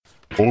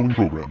following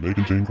program may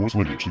contain coarse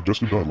language,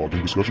 suggestive dialogue,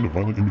 and discussion of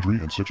violent imagery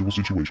and sexual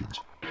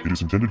situations. It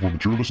is intended for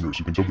mature listeners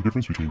who can tell the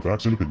difference between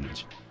facts and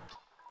opinions.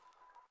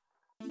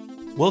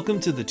 Welcome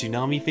to the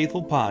Toonami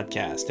Faithful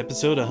Podcast,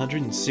 episode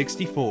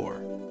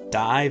 164,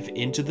 Dive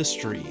into the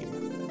Stream.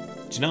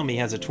 Toonami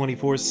has a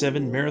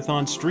 24/7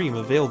 marathon stream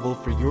available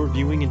for your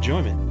viewing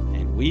enjoyment,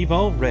 and we've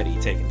already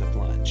taken the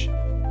plunge.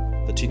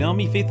 The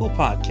Toonami Faithful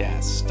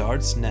Podcast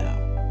starts now.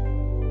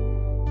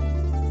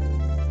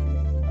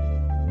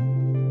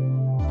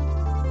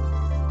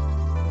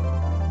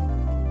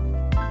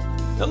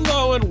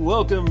 Hello and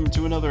welcome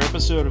to another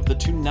episode of the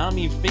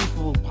Toonami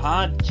Faithful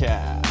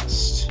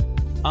Podcast.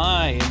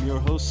 I am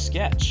your host,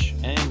 Sketch,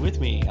 and with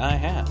me I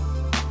have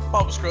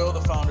Bob Scroll,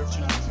 the founder of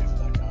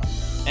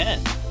ToonamiFaithful.com.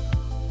 And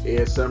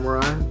Ed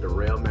Samurai, the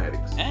Rail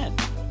Maddox. And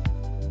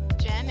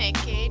Jen,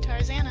 aka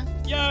Tarzana.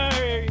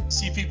 Yay!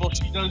 See, people,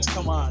 she does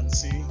come on,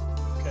 see?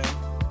 Okay.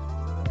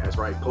 That's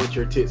right, punch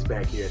your tits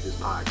back here at this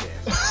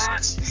podcast.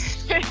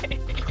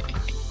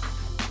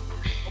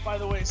 Oh, by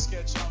the way,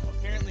 Sketch,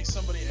 apparently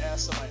somebody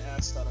asked on my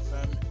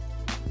Ask.fm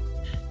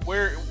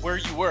where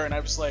you were, and I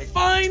was like...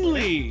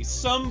 Finally!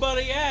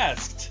 Somebody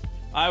asked!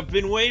 I've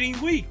been waiting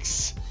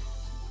weeks!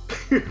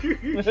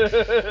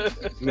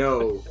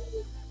 No.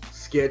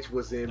 Sketch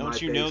was in my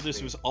Don't you know basement.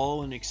 this was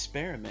all an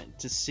experiment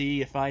to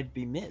see if I'd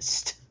be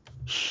missed?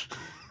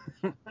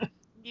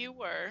 You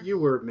were. You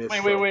were missed.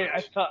 Wait.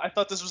 I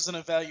thought this was an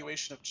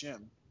evaluation of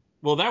Jim.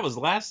 Well, that was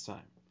last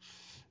time.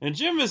 And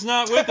Jim is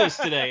not with us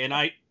today, and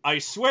I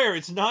swear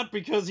it's not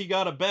because he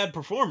got a bad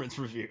performance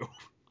review.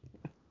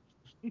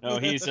 No,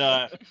 he's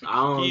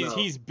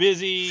he's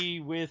busy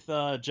with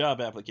job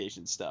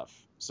application stuff.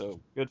 So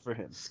good for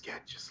him.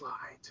 Sketch is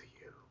lying to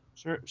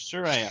you.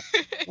 Sure I am.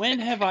 When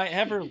have I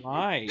ever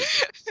lied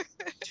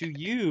to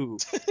you,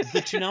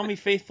 the Toonami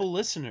Faithful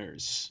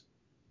listeners?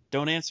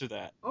 Don't answer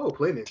that. Oh,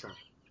 plenty of time.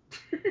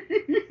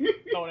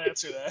 Don't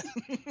answer that.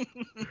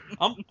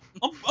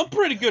 I'm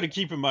pretty good at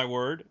keeping my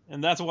word,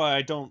 and that's why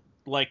I don't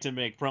like to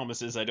make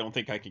promises I don't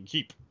think I can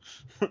keep,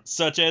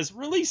 such as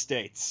release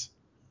dates.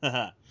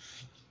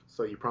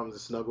 So you promise to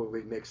snuggle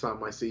with me next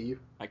time I see you?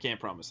 I can't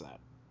promise that.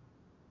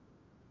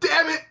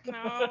 Damn it!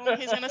 No,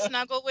 he's gonna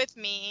snuggle with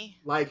me.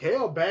 Like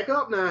hell, back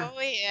up now.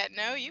 Oh yeah,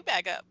 no, you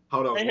back up.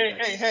 Hold on.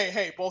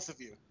 Hey, both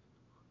of you.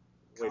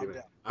 Wait a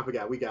minute. I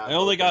forgot. We got. I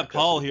only got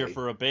Paul custom here date.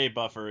 for a bay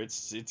buffer.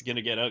 It's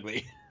gonna get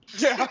ugly.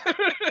 Yeah.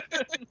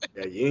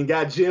 Yeah, you ain't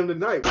got Jim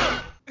tonight.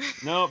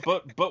 No,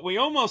 but we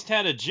almost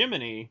had a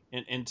Jiminy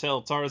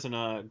until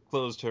Tarzana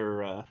closed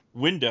her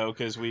window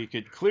because we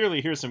could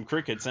clearly hear some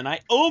crickets, and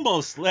I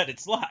almost let it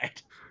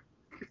slide.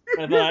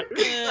 I thought,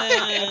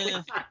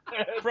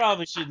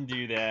 probably shouldn't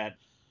do that.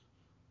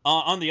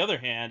 On the other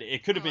hand,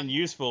 it could have been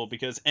useful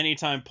because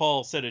anytime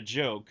Paul said a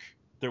joke,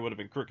 there would have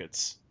been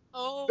crickets.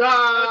 Oh,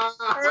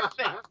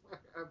 Perfect.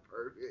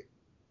 Perfect.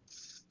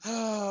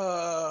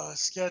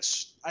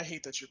 Sketch, I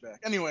hate that you're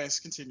back. Anyways,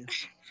 continue.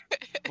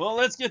 Well,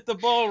 let's get the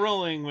ball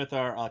rolling with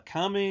our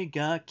Akame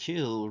ga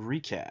Kill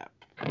recap.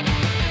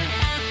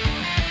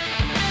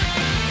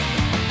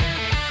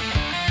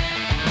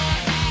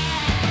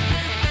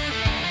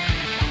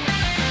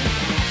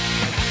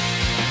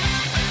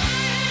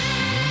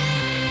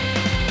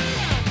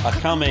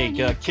 Akame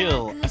ga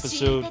Kill,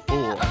 Episode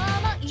 4,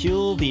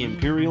 Kill the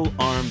Imperial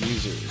Arm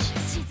Users.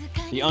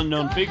 The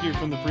unknown figure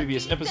from the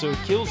previous episode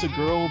kills a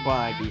girl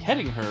by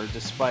beheading her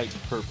despite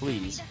her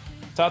pleas.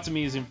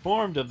 Tatsumi is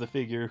informed of the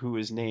figure, who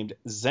is named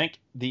Zank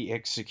the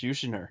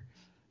Executioner,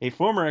 a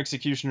former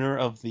executioner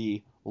of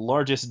the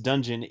largest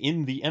dungeon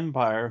in the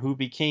Empire who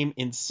became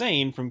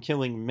insane from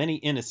killing many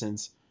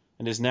innocents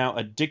and is now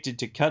addicted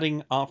to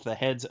cutting off the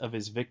heads of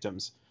his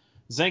victims.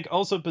 Zank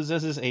also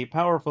possesses a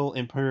powerful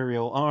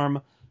Imperial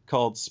arm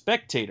called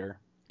Spectator,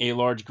 a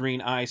large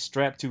green eye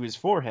strapped to his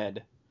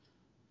forehead.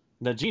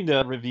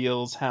 Najinda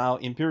reveals how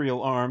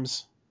Imperial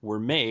arms were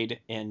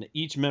made, and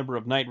each member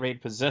of Night Raid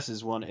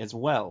possesses one as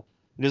well.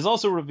 It is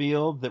also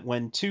revealed that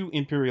when two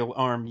Imperial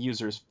arm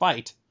users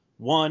fight,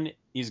 one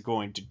is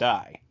going to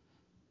die.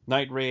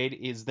 Night Raid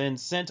is then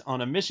sent on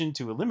a mission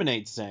to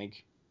eliminate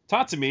Zank.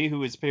 Tatsumi,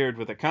 who is paired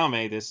with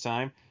Akame this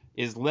time,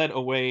 is led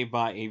away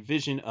by a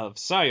vision of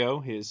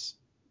Sayo, his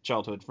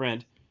childhood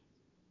friend,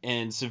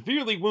 and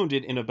severely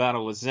wounded in a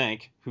battle with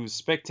Zank, whose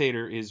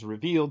Spectator is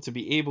revealed to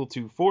be able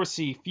to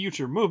foresee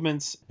future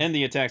movements and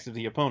the attacks of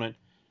the opponent,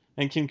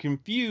 and can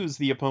confuse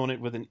the opponent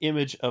with an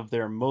image of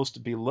their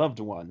most beloved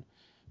one.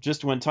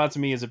 Just when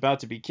Tatsumi is about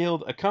to be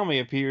killed,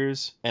 Akame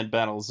appears and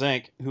battles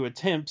Zank, who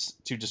attempts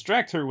to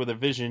distract her with a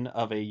vision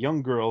of a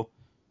young girl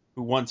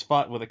who once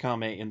fought with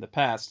Akame in the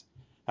past.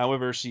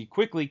 However, she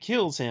quickly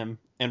kills him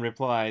and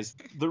replies,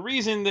 the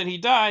reason that he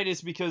died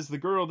is because the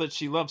girl that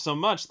she loved so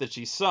much that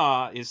she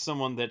saw is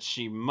someone that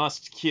she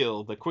must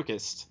kill the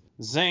quickest.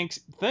 Zank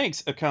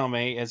thanks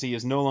Akame as he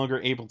is no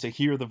longer able to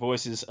hear the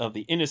voices of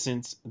the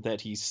innocents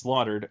that he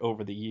slaughtered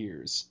over the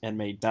years and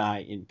may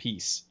die in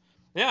peace.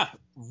 Yeah,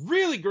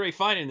 really great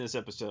fight in this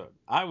episode.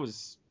 I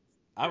was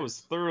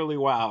thoroughly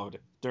wowed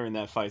during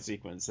that fight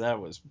sequence.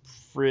 That was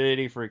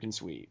pretty freaking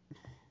sweet.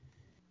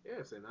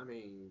 Yes, and I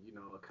mean,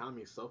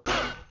 Akami's so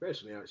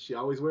professional. She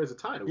always wears a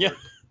tie to Yeah.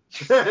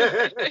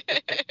 work.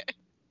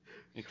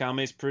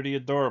 Akame's pretty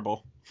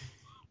adorable.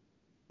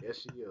 Yes,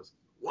 she is.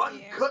 One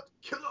Yeah. cut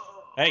killer.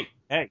 Hey,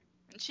 And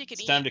she could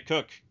it's eat. time to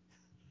cook.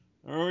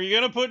 Are you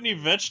gonna put any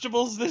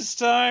vegetables this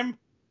time?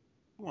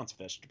 Who wants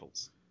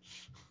vegetables?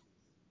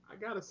 I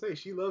gotta say,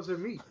 she loves her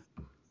meat.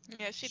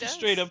 Yeah, she She does.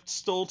 straight up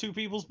stole two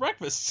people's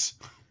breakfasts.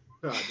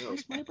 I know.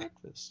 Where's my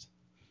breakfast?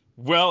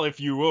 Well, if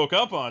you woke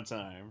up on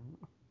time.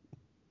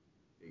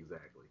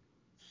 Exactly.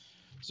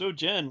 So,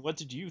 Jen, what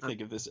did you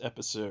think of this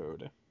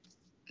episode?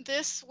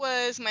 This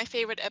was my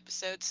favorite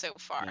episode so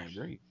far. I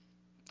agree.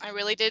 I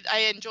really did. I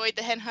enjoyed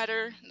the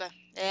headhunter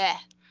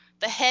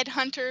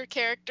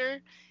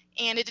character,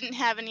 and it didn't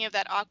have any of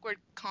that awkward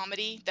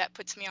comedy that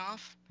puts me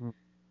off. Hmm.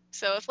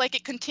 So if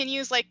it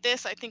continues like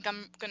this, I think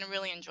I'm gonna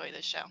really enjoy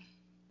this show.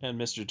 And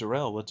Mr.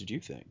 Durrell, what did you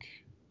think?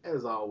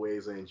 As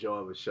always, an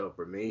enjoyable show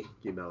for me.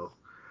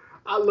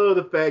 I love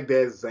the fact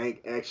that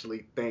Zank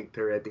actually thanked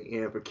her at the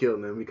end for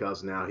killing him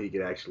because now he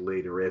could actually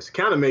lay to rest.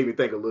 Kind of made me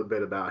think a little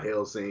bit about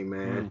Hellsing,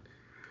 man.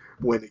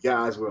 When the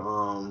guys were,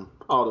 all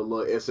the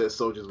little SS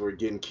soldiers were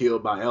getting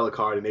killed by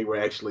Alucard and they were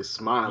actually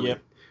smiling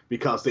Yep.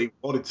 because they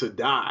wanted to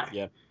die.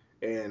 Yep.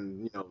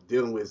 And,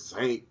 dealing with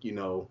Zank,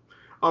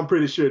 I'm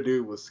pretty sure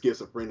dude was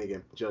schizophrenic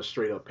and just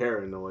straight up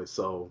paranoid.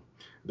 So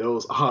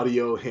those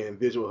audio and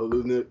visual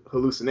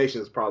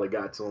hallucinations probably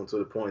got to him to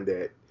the point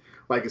that,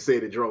 like I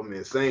said, it drove him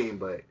insane.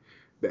 But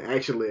to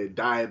actually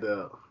die at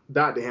the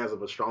hands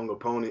of a strong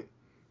opponent,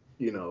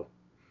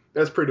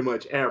 that's pretty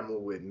much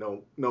admirable with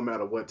no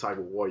matter what type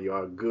of war you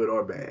are, good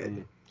or bad.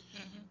 Mm.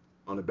 Mhm.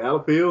 On the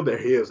battlefield, there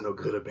is no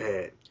good or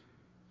bad.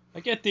 I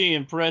get the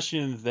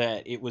impression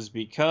that it was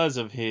because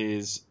of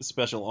his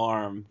special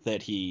arm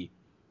that he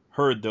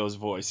heard those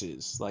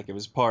voices. Like it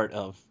was part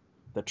of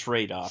the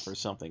trade-off or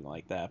something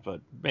like that, but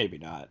maybe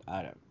not.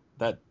 I don't.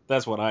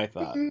 That's what I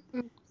thought.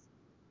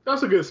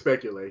 That's a good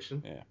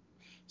speculation.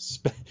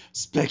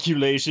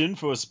 Speculation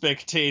for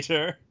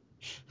spectator.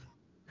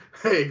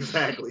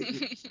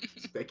 Exactly.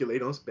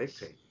 Speculate on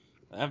spectate.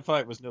 That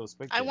fight was no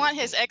spectator. I want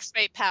his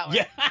X-ray power.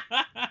 Yeah.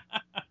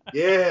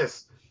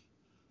 Yes.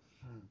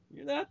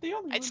 You're not the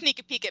only I'd one. sneak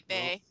a peek at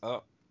Bay.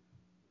 Oh.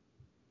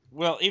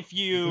 Well, if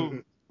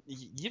you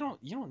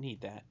don't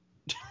need that.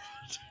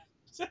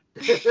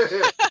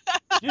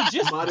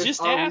 You Modest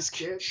just army ask.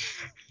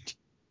 sketch.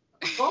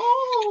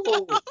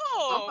 Oh,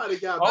 Oh, somebody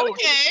got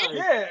okay.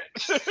 Yeah.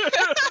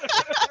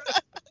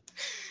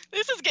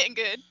 this is getting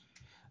good.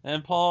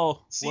 And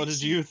Paul, See- what did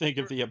see, you think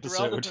of the Darrell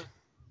episode? doesn't-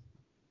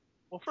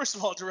 Well, first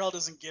of all, Darrell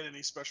doesn't get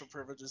any special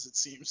privileges, it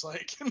seems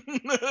like.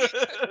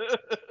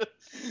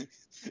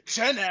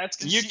 Jen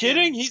asks. You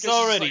kidding? He's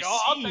already like,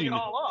 I'll take seen. it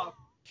all off.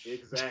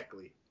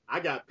 Exactly. I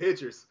got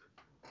pictures.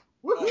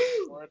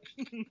 Oh, Woohoo! Lord.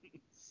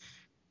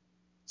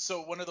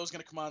 So when are those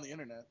going to come on the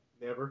internet?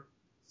 Never.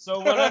 So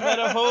when I'm at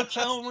a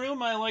hotel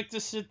room, I like to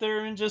sit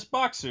there in just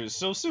boxers,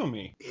 so sue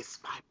me. It's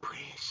my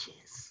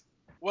precious.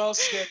 Well,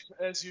 Sketch,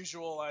 as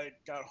usual, I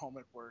got home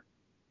at work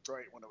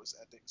right when it was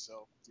ending,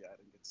 so yeah, I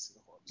didn't get to see the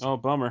whole episode. Oh,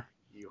 bummer.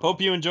 You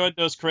Hope you enjoyed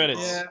those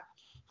credits. Yeah.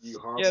 You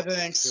horrible Yeah,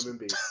 thanks. human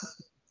being.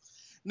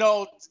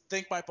 No,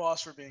 thank my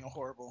boss for being a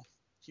horrible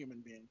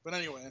human being. But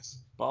anyways,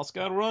 Boss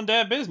gotta run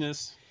that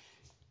business.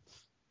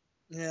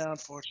 yeah,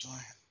 unfortunately.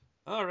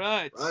 All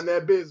right. Run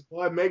that business,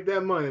 boy. Make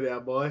that money there,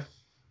 boy.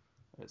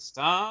 It's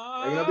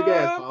time Bringing up the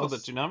gas, for the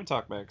boss. Toonami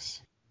Talkbacks.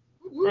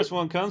 Woo. First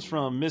one comes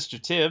from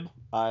Mr. Tibb.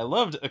 I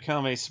loved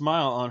Akame's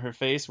smile on her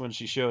face when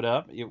she showed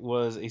up. It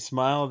was a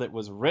smile that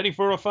was ready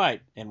for a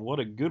fight, and what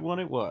a good one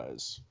it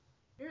was.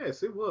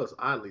 Yes, it was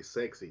oddly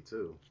sexy,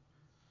 too.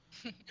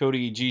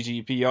 Cody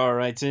GGPR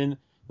writes in,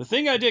 the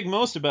thing I dig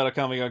most about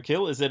Akame ga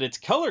Kill is that it's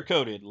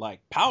color-coded, like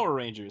Power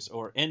Rangers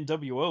or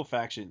NWO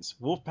factions.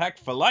 Wolfpack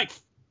for life!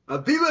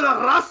 Viva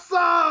la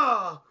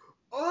raza!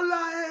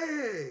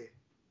 Hola!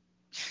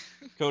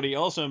 Cody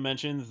also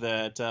mentioned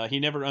that he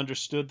never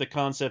understood the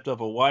concept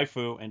of a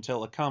waifu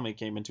until Akame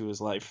came into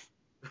his life.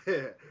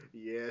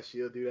 Yeah,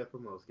 she'll do that for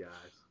most guys.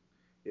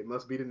 It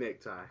must be the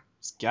necktie.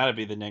 It's gotta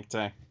be the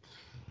necktie.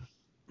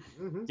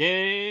 Mm-hmm.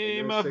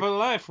 Game And of there's a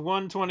Life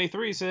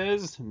 123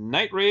 says,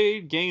 Night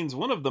Raid gains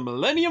one of the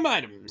Millennium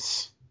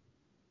items.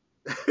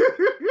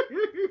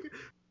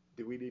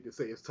 Do we need to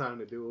say it's time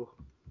to duel?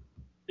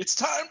 It's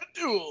time to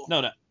duel.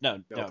 No. Tom,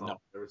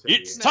 never say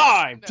It's it.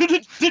 time No.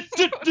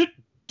 to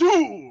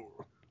duel.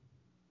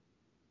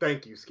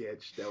 Thank you,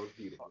 Sketch. That was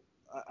beautiful.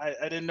 I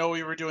didn't know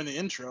we were doing the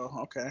intro.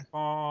 Okay.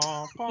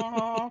 Okay,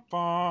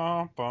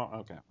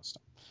 let's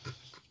stop.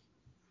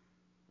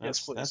 Yes,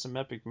 please. That's some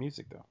epic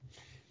music, though.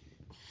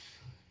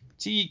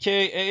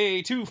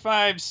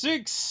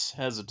 TKA256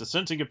 has a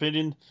dissenting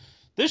opinion.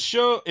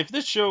 If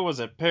this show was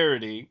a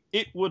parody,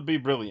 it would be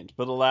brilliant,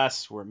 but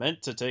alas, we're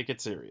meant to take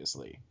it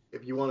seriously.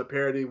 If you want a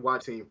parody,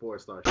 watch Team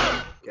 4-Star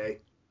Show, okay?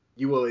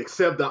 You will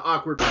accept the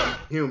awkward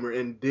humor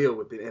and deal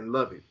with it and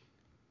love it.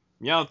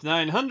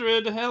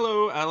 Meowth900,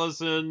 hello,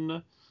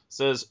 Allison,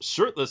 says,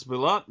 shirtless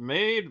Bulat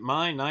made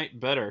my night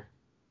better.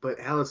 But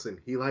Allison,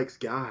 he likes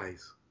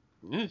guys.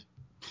 Eh.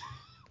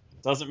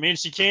 Doesn't mean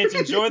she can't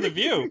enjoy the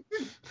view.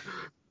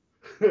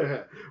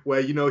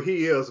 Well, you know,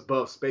 he is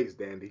above space,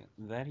 Dandy.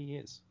 That he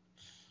is.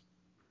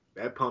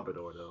 That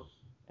pompadour, though.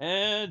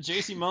 And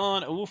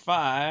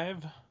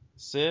JCMon05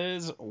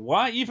 says,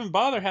 why even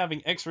bother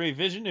having X-ray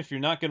vision if you're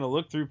not going to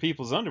look through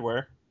people's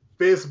underwear?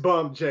 Fist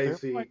bump,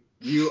 JC.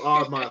 You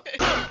are my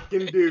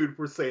fucking dude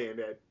for saying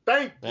that.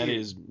 Thank you. That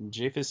is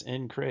Japhis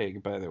N.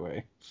 Craig, by the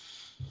way.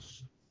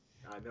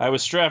 know. I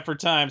was strapped for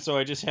time, so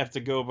I just have to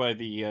go by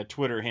the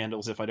Twitter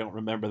handles if I don't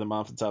remember them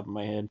off the top of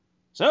my head.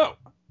 So,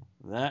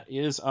 that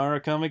is our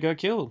Akame ga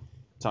Kill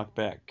talk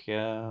back.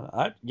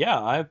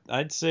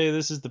 I'd say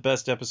this is the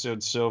best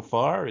episode so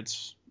far.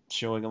 It's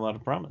showing a lot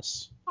of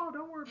promise. Oh,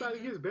 don't worry about it.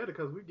 It gets better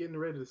because we're getting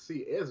ready to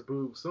see S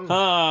boob soon.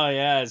 Ah,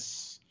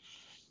 yes.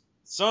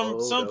 Some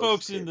those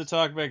folks in kids. the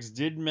talkbacks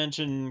did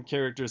mention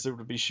characters that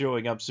would be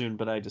showing up soon,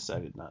 but I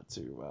decided not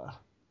to.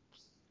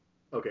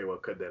 Okay, well,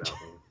 cut that out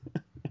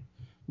then.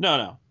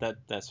 No,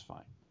 that's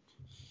fine.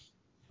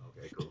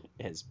 Okay, cool.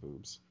 As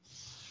boobs.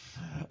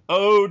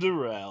 Oh,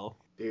 Darrell.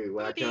 Dude,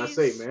 what can I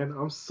say, man?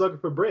 I'm sucking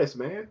for breasts,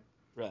 man.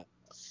 Right.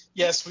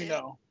 Yes, we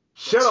know.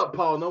 Shut up,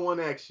 Paul. No one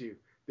asked you.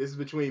 This is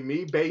between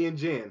me, Bay, and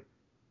Jen.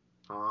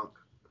 Honk.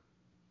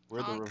 We're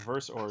the Honk.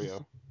 reverse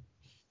Oreo.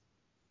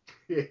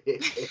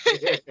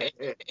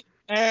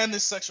 And the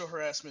sexual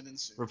harassment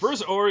ensues.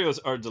 Reverse Oreos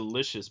are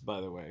delicious,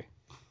 by the way.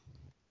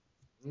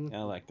 I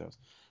like those.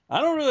 I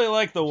don't really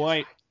like the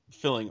white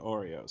filling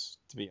Oreos,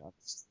 to be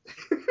honest.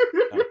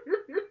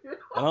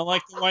 I don't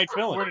like the white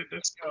Where filling. did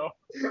this go?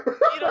 You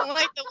don't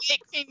like the white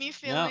creamy No,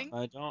 feeling?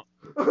 I don't.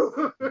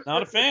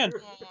 Not a fan.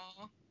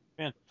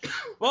 Aw,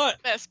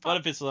 But best what part.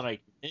 if it's like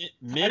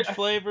mint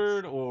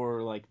flavored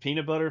or like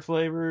peanut butter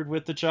flavored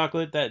with the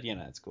chocolate?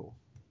 That's cool.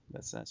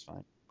 That's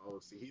fine. Oh,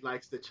 see, he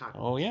likes the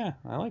chocolate. Oh yeah,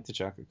 I like the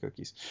chocolate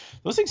cookies.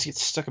 Those things get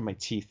stuck in my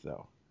teeth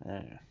though.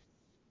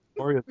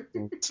 Oreo.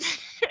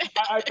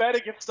 I bet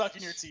it gets stuck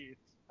in your teeth.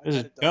 I This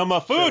is bet it does. Become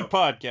a Food Sure.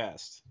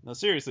 podcast. No,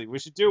 seriously, we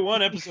should do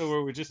one episode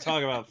where we just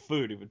talk about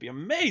food. It would be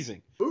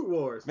amazing. Food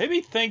Wars.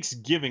 Maybe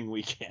Thanksgiving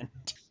weekend.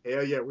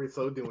 Hell yeah, we're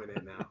so doing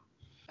it now.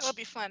 That would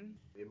be fun.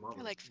 Hey, mama.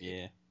 I like food.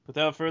 Yeah.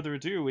 Without further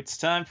ado, it's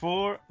time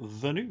for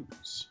the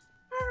news.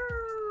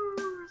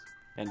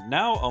 And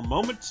now a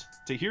moment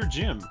to hear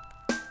Jim.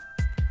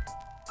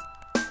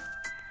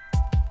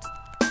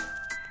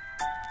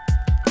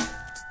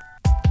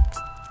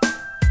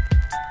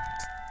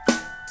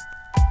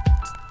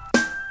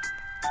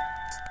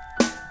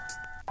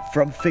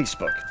 From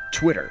Facebook,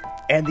 Twitter,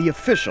 and the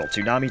official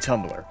Toonami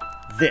Tumblr,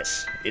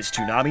 this is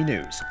Toonami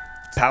News,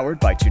 powered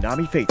by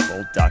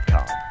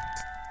ToonamiFaithful.com.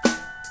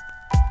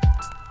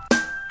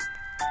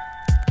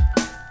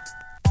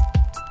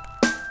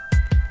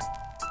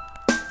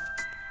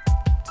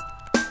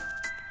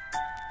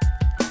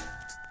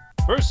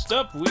 First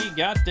up, we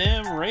got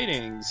them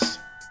ratings.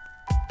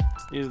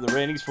 These are the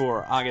ratings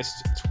for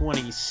August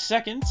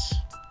 22nd.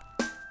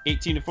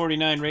 18 to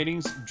 49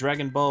 ratings,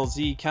 Dragon Ball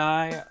Z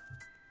Kai,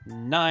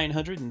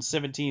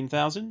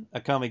 917,000.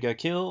 Akame ga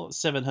Kill,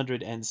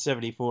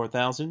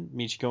 774,000.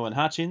 Michiko and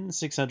Hachin,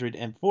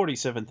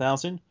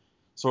 647,000.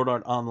 Sword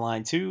Art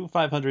Online 2,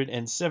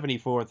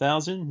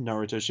 574,000.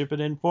 Naruto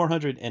Shippuden,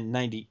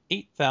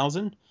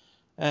 498,000.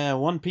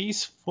 One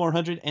Piece,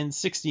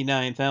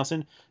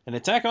 469,000. And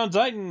Attack on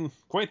Titan,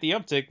 quite the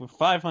uptick with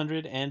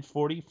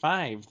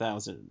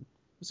 545,000. It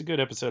was a good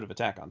episode of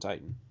Attack on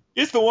Titan.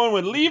 It's the one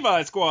when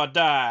Levi Squad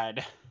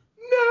died.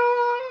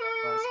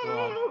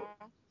 No!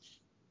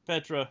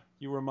 Petra,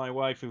 you were my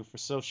waifu for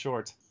so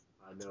short.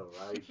 I know,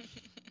 right?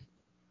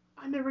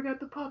 I never got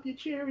to pop your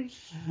cherry.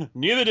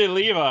 Neither did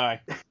Levi.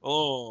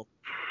 Oh.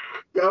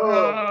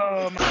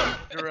 Go! My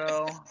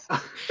Darrell.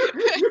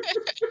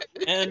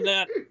 And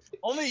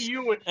Only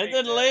you would. and think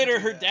then that, later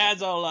would her you?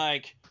 dad's all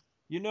like,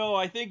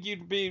 I think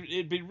it'd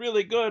be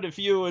really good if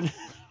you and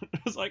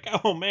it's like,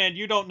 oh man,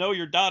 you don't know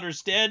your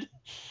daughter's dead?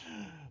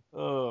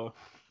 Oh,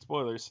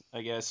 spoilers,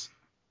 I guess.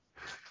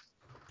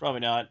 Probably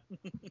not.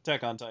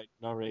 Attack on Titan,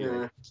 no rating.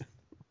 Yeah.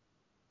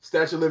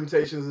 Statute of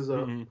limitations is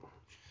up. Mhm.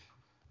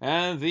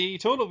 And the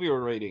total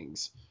viewer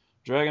ratings.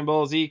 Dragon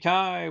Ball Z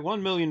Kai,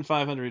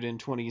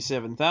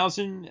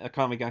 1,527,000.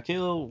 Akame ga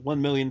Kill,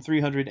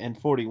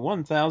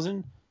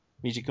 1,341,000.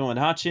 Michiko and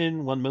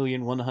Hachin,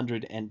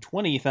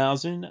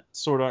 1,120,000.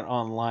 Sword Art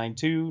Online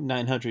 2,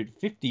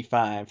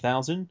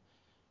 955,000.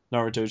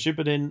 Naruto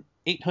Shippuden,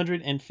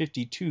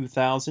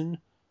 852,000.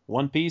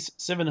 One Piece,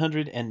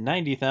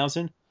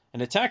 790,000.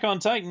 And Attack on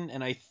Titan,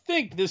 and I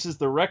think this is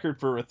the record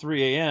for a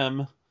 3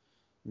 a.m.,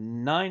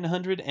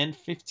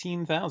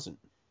 915,000.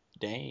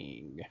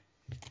 Dang.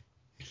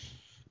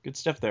 Good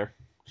stuff there.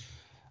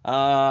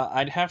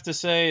 I'd have to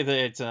say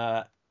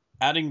that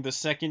adding the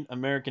second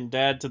American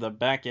Dad to the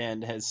back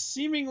end has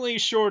seemingly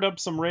shored up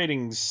some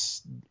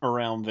ratings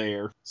around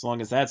there. As long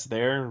as that's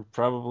there,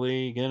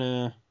 probably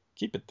gonna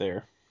keep it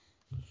there.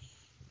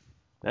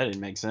 That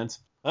didn't make sense.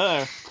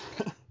 As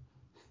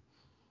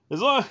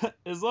long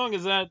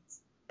as that.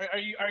 Are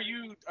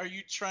you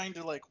trying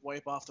to like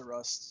wipe off the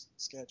rust,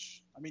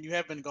 Sketch? I mean, you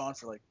have been gone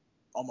for like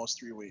almost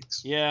 3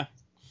 weeks. Yeah.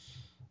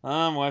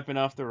 I'm wiping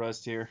off the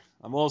rust here.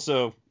 I'm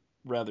also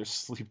rather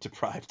sleep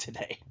deprived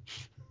today.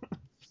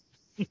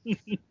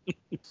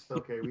 It's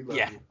okay, we love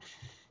Yeah. you.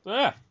 So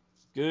yeah,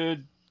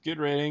 good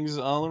ratings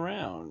all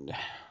around.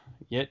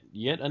 Yet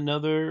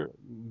another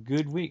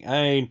good week.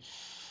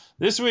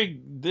 This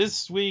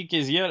week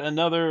is yet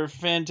another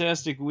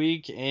fantastic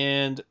week,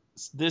 and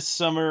this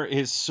summer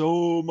is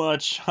so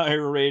much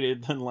higher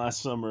rated than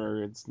last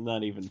summer. It's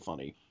not even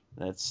funny.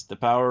 That's the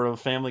power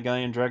of Family Guy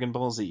and Dragon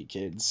Ball Z,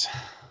 kids.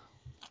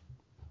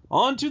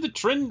 On to the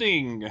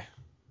trending.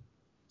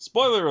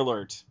 Spoiler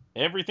alert.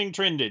 Everything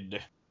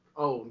trended.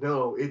 Oh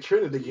no, it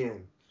trended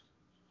again.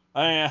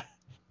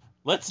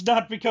 Let's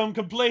not become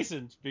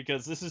complacent,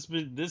 because this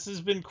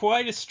has been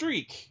quite a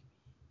streak.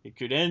 It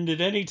could end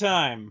at any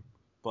time,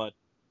 but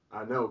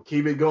I know.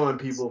 Keep it going,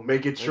 people.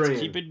 Make it trend.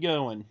 let's keep it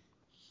going.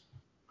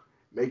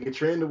 Make it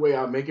trend the way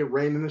I make it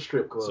rain in the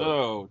strip club.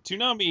 So,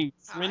 Toonami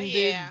trended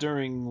yeah.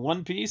 during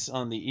One Piece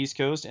on the East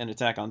Coast and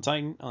Attack on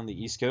Titan on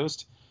the East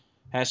Coast.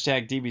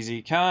 Hashtag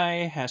DBZ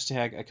Kai,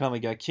 hashtag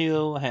Akame ga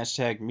Kill,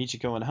 hashtag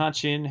Michiko and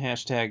Hachin,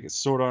 hashtag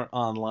Sword Art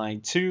Online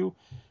 2,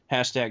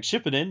 hashtag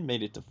Shippuden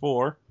made it to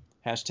 4,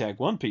 hashtag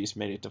One Piece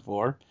made it to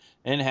 4,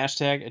 and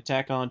hashtag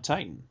Attack on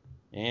Titan.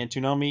 And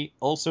Toonami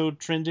also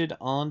trended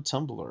on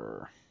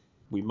Tumblr.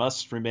 We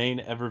must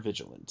remain ever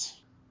vigilant.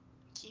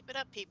 Keep it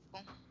up,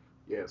 people.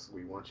 Yes,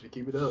 we want you to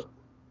keep it up.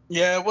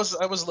 Yeah, I was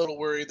a little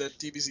worried that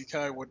DBZ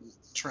Kai wouldn't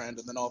trend,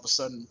 and then all of a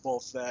sudden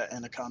both that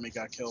and Akame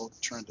got killed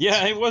trended.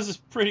 Yeah, it was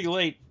pretty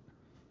late.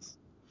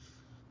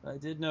 I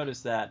did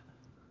notice that.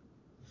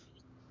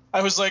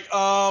 I was like,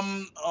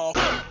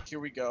 oh, here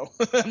we go,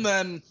 and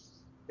then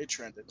it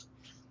trended.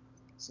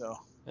 So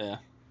Yeah.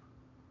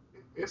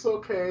 It's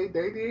okay.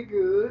 They did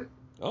good.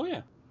 Oh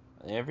yeah.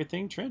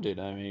 Everything trended.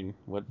 I mean,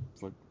 what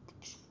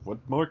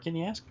more can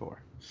you ask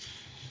for?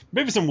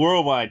 Maybe some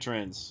worldwide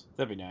trends.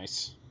 That'd be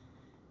nice.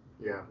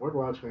 Yeah,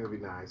 worldwide trends would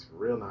be nice.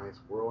 Real nice.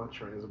 Worldwide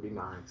trends would be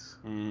nice.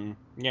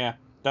 Yeah,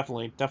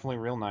 definitely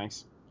real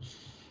nice.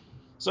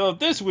 So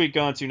this week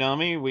on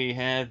Toonami, we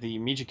had the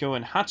Michiko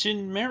and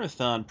Hachin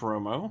Marathon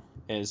promo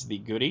as the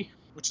goodie.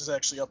 which is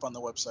actually up on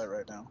the website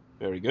right now.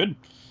 Very good.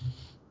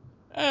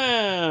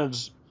 And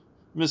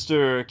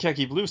Mr.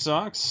 Keki Blue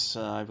Sox,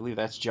 I believe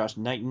that's Josh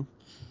Knighton,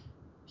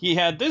 he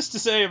had this to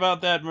say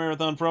about that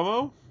marathon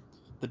promo.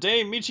 The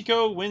day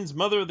Michiko wins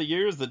Mother of the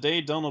Year is the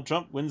day Donald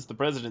Trump wins the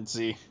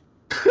presidency.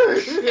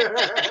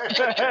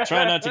 Try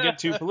not to get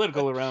too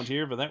political around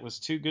here, but that was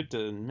too good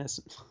to miss.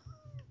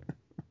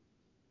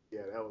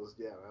 Yeah, that was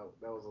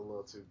a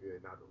little too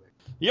good not to let.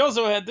 He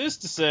also had this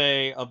to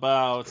say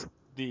about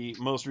the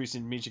most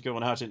recent Michiko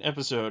and Hachin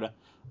episode.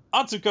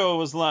 Atsuko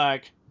was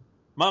like,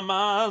 my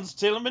mind's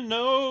telling me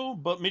no,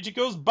 but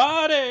Michiko's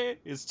body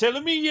is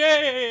telling me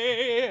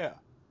yeah.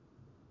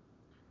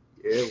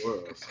 Yeah, it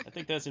was. I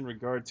think that's in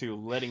regard to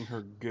letting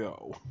her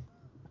go.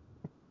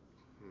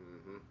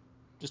 Mm-hmm.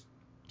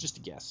 Just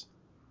a guess.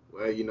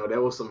 Well,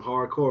 that was some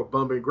hardcore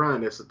bump and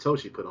grind that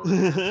Satoshi put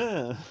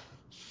on.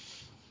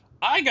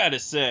 I gotta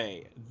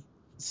say,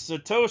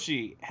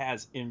 Satoshi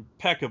has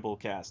impeccable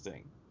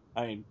casting.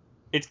 I mean,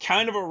 it's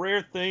kind of a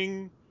rare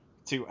thing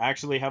to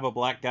actually have a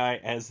black guy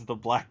as the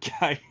black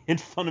guy in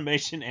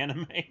Funimation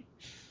anime,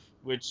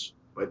 which.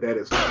 But that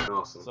is fucking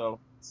awesome. So.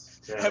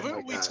 Yeah,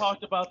 Haven't we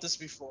talked about this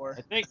before?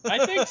 I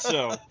think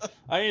so.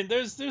 I mean,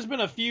 there's been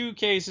a few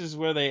cases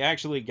where they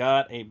actually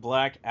got a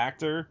black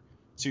actor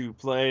to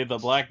play the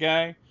black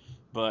guy,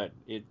 but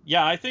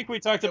I think we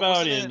talked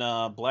about in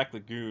Black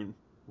Lagoon.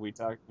 We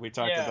talked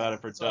about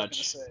it for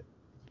Dutch.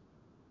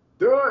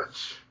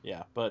 Dutch.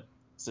 Yeah, but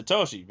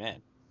Satoshi,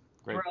 man,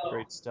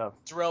 great stuff.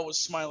 Darrell was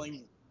smiling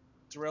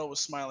ear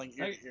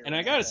to ear. And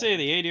I gotta say,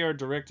 the ADR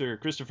director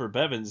Christopher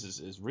Bevins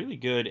is really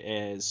good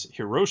as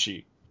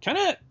Hiroshi. Kind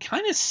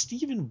of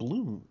Stephen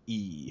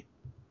Bloom-y,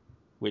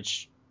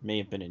 which may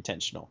have been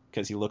intentional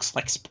because he looks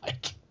like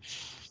Spike.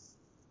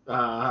 And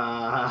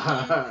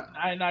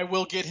I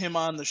will get him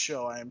on the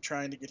show. I am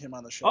trying to get him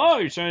on the show. Oh,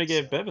 you're trying to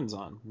get Bevins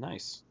on.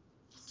 Nice.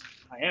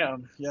 I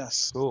am,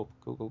 yes. Cool.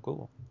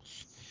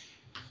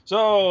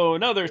 So,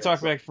 another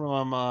talkback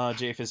from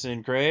Jafis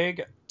and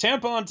Craig.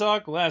 Tampon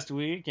talk last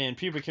week and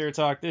pubic hair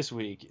talk this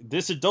week.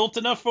 This adult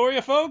enough for you,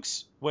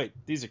 folks? Wait,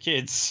 these are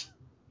kids.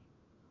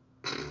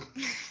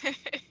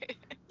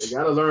 They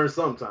gotta learn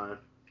sometime.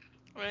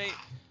 Right.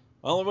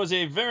 Well, it was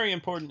a very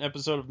important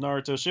episode of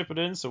Naruto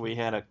Shippuden, so we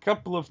had a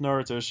couple of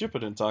Naruto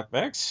Shippuden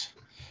talkbacks.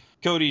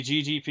 Cody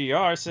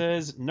GGPR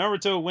says,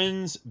 Naruto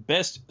wins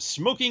best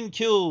smoking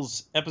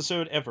kills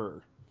episode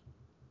ever.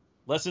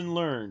 Lesson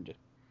learned.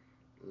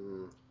 I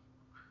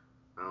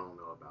don't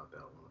know about that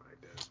one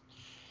right there.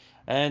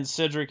 And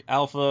Cedric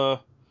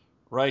Alpha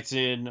writes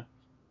in,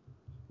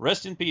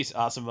 rest in peace,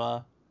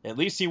 Asuma. At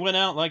least he went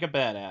out like a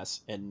badass,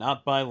 and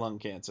not by lung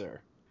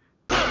cancer.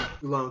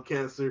 Lung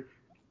cancer.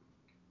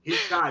 He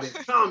died in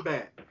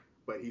combat,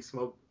 but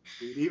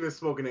even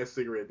smoking that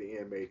cigarette at the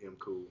end made him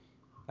cool.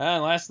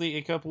 And lastly,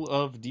 a couple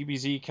of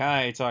DBZ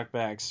Kai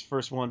talkbacks.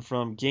 First one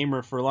from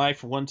Gamer for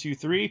Life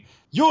 123.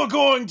 You're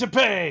going to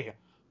pay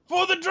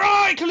for the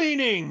dry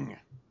cleaning!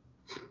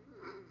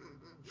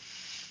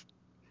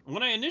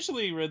 When I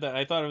initially read that,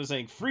 I thought it was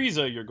saying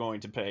Frieza you're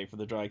going to pay for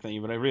the dry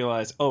cleaning, but I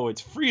realized, oh,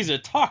 it's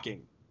Frieza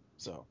talking.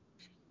 So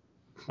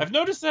I've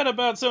noticed that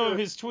about some of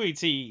his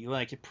tweets. He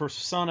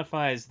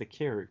personifies the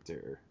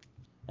character.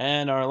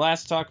 And our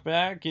last talk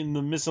back in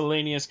the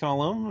miscellaneous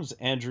column was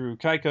Andrew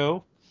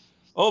Kaiko.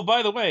 Oh,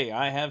 by the way,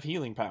 I have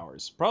healing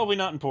powers. Probably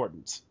not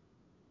important.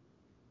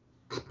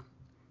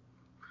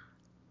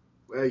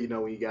 Well,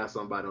 when you got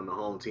somebody on the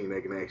home team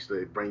that can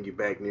actually bring you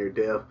back near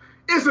death,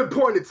 it's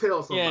important to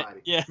tell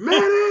somebody. Yeah.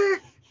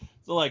 Medic!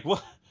 So,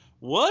 what?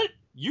 What?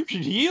 You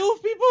can heal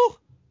people?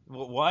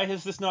 Well, why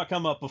has this not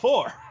come up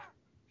before?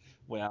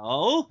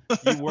 Well,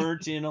 you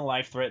weren't in a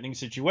life-threatening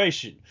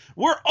situation.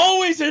 We're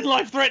always in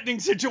life-threatening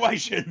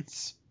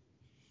situations!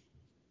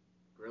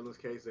 Krillin's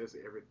case, that's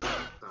every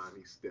time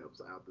he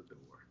steps out the door.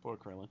 Poor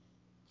Krillin.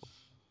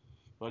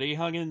 But he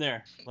hung in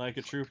there like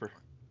a trooper.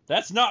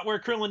 That's not where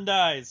Krillin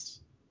dies.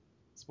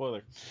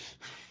 Spoiler.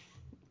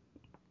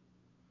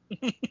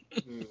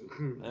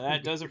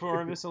 That does it for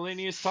our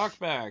miscellaneous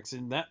talkbacks,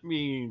 and that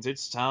means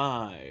it's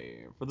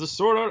time for the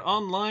Sword Art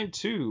Online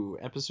 2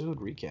 episode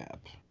recap.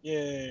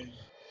 Yay.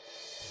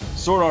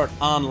 Sword Art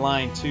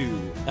Online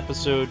 2,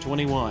 episode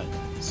 21,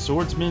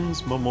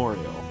 Swordsman's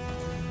Memorial.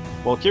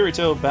 While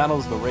Kirito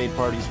battles the raid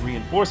party's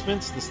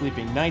reinforcements, the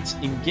Sleeping Knights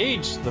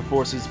engage the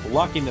forces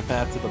blocking the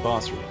path to the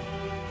boss room.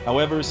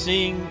 However,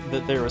 seeing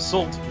that their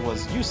assault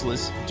was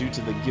useless due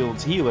to the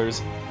guild's healers,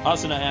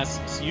 Asuna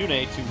asks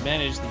Yune to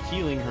manage the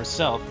healing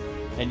herself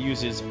and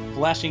uses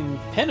Flashing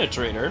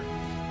Penetrator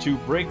to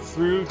break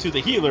through to the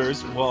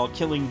healers while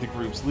killing the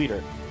group's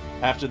leader.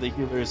 After the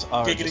healers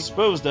are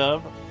disposed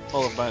of,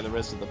 followed by the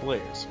rest of the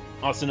players,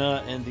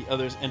 Asuna and the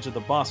others enter the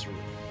boss room.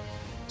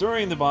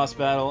 During the boss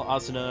battle,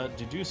 Asuna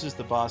deduces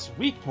the boss'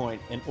 weak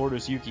point and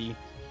orders Yuki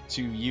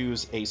to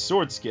use a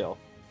sword skill.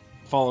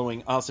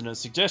 Following Asuna's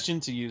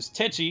suggestion to use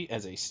Techi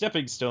as a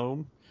stepping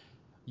stone,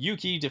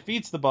 Yuki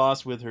defeats the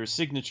boss with her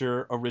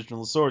signature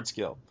original sword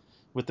skill.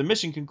 With the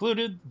mission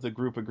concluded, the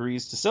group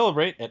agrees to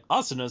celebrate at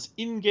Asuna's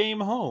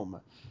in-game home.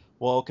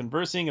 While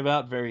conversing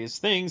about various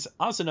things,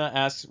 Asuna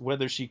asks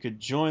whether she could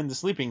join the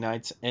Sleeping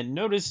Knights and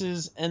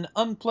notices an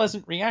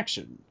unpleasant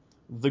reaction.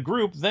 The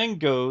group then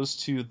goes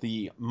to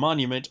the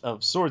Monument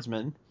of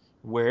Swordsmen,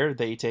 where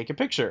they take a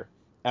picture.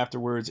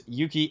 Afterwards,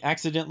 Yuki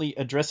accidentally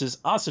addresses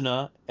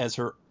Asuna as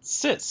her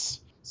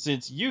sis.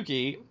 Since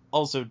Yuki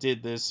also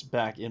did this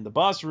back in the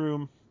boss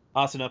room,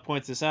 Asuna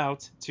points this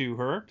out to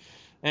her,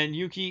 and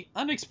Yuki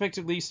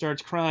unexpectedly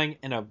starts crying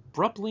and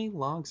abruptly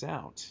logs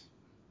out.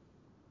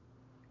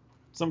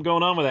 Something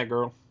going on with that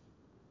girl.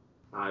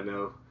 I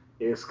know.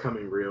 It's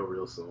coming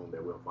real soon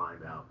that we'll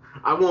find out.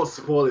 I won't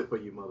spoil it for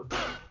you,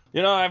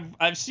 motherfucker.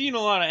 I've seen a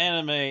lot of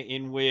anime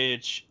in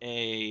which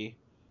a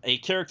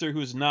character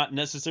who's not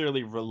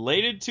necessarily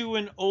related to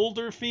an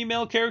older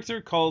female character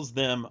calls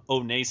them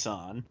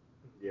Onesan.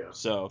 Yeah.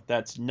 So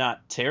that's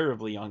not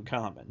terribly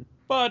uncommon.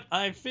 But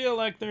I feel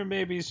like there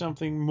may be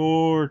something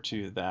more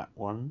to that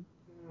one.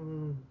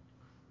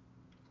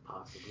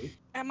 Possibly.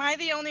 Am I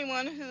the only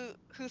one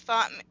who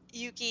thought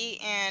Yuki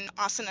and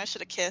Asuna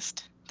should have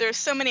kissed? There's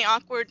so many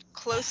awkward,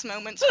 close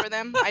moments for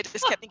them. I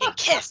just kept thinking,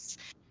 kiss!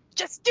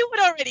 Just do it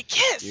already,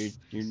 kiss!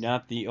 You're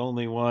not the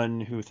only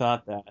one who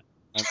thought that.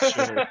 I'm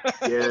sure.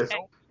 Yes.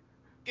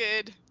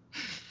 Good.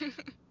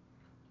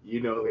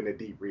 In the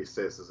deep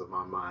recesses of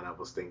my mind, I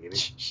was thinking,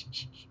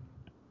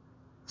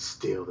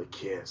 still the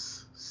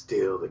kiss.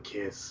 Still the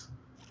kiss.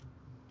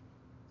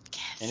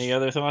 Kiss. Any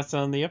other thoughts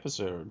on the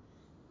episode?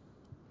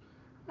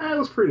 It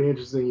was pretty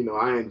interesting.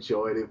 I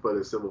enjoyed it for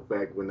the simple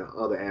fact when the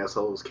other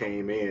assholes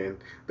came in,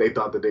 they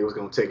thought that they was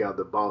going to take out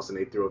the boss and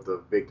they threw up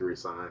the victory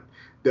sign.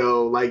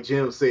 Though, like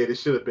Jim said, it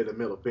should have been a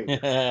middle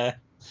finger.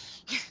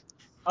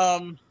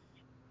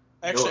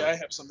 Actually, I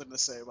have something to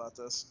say about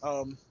this.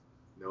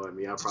 Knowing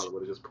me, I probably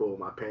would have just pulled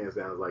my pants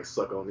down and like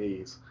suck on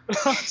these.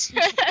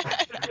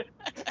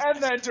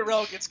 And then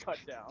Darrell gets cut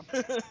down.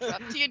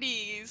 Drop to your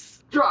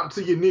knees. Drop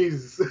to your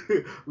knees.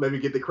 Let me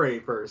get the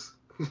crane first.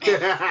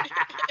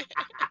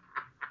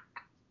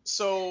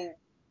 So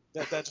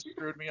that just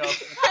screwed me up.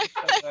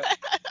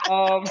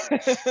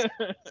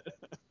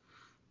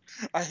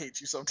 I hate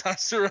you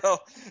sometimes, Darrell.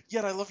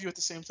 Yet I love you at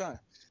the same time.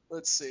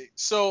 Let's see.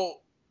 So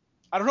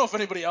I don't know if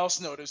anybody else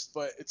noticed,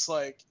 but it's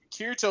like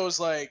Kirito's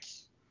like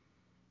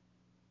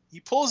he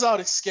pulls out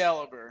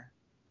Excalibur.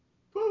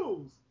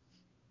 Fools.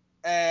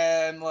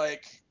 And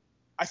like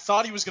I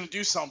thought he was gonna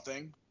do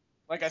something.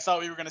 Like I thought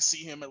we were gonna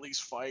see him at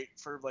least fight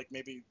for like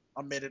maybe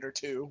a minute or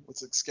two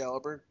with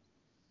Excalibur.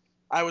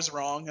 I was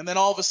wrong. And then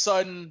all of a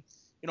sudden,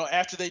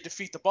 after they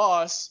defeat the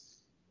boss,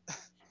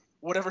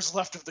 whatever's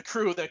left of the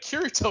crew that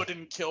Kirito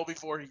didn't kill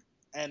before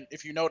and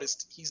if you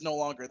noticed, he's no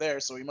longer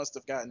there, so he must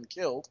have gotten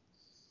killed.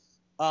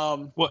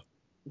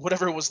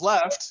 Whatever was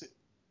left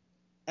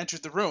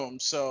entered the room,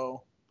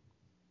 so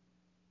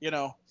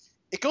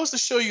it goes to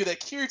show you that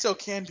Kirito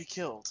can be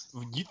killed.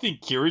 You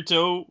think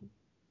Kirito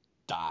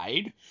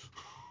died?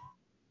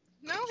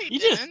 No, he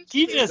didn't.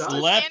 He just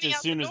left standing as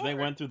out soon the as they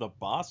door. went through the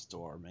boss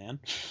door, man.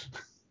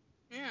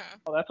 Yeah.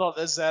 Oh, that's all.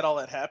 Is that all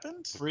that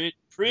happened? Pretty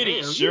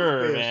Damn,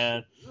 sure, you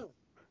man.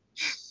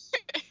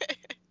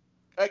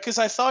 Because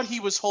I thought he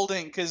was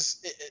holding,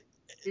 because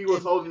He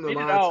was holding the made it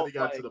line until out, he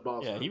got to like- the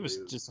boss Yeah, room, he was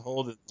dude. just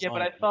holding. the yeah,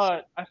 but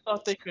line. I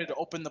thought they could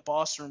open the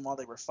boss room while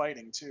they were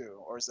fighting too,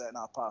 or is that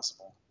not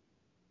possible?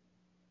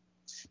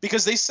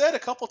 Because they said a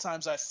couple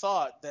times, I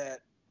thought that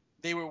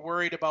they were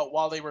worried about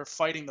while they were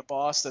fighting the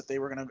boss that they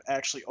were going to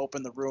actually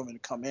open the room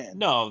and come in.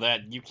 No,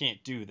 that you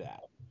can't do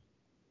that.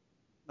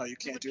 No, you It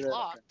can't would do be that.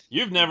 locked.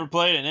 You've never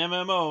played an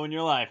MMO in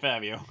your life,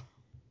 have you?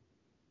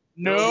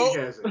 No. he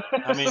hasn't.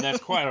 I mean, that's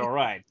quite all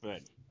right,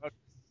 but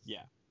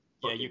yeah,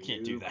 you Fucking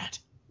can't do noob. that.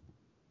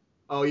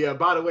 Oh yeah,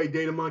 by the way,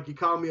 Data Monkey,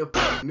 call me a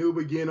noob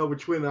again over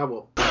Twitter. I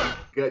will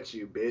gut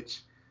you,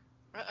 bitch.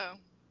 Uh-oh.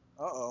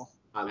 Uh-oh.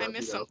 I love I you,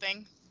 missed though.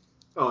 something.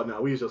 Oh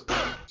no, we was just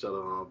shut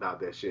on about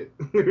that shit.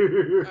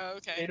 Oh,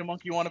 okay. Data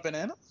Monkey want a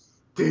banana?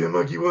 Data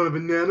Monkey want a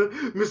banana?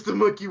 Mr.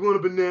 Monkey want a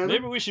banana?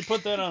 Maybe we should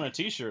put that on a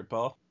T-shirt,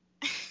 Paul.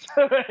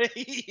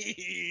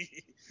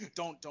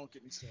 Don't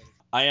get me started.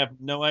 I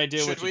have no idea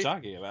Should what you're we?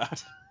 talking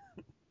about.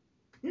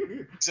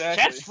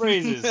 Exactly.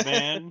 Catchphrases,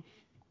 man.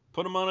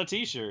 Put them on a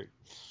T-shirt.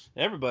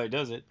 Everybody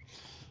does it.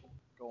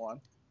 Go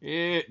on.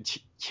 Yeah.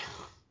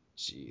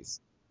 Jeez.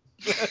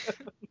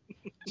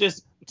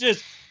 just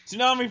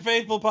Tsunami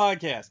Faithful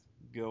Podcast.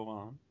 Go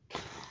on.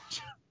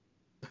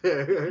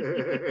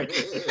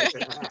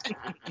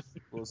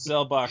 We'll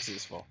sell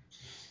boxes full.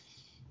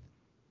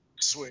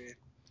 Sweet.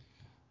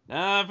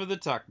 Now for the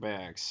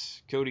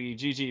talkbacks. Cody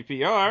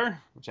GGPR,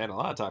 which had a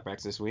lot of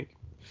talkbacks this week.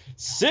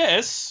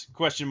 Sis,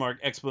 question mark,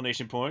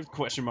 explanation point,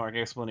 question mark,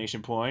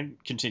 explanation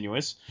point,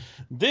 continuous.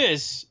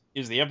 This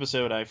is the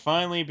episode I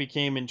finally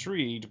became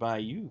intrigued by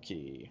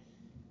Yuki.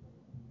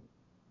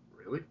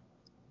 Really?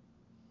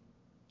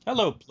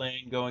 Hello,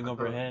 plane going Uh-oh.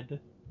 overhead.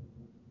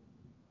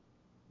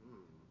 Hmm.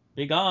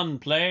 Begone,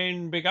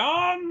 plane,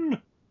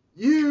 begone!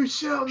 You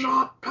shall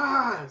not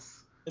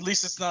pass. At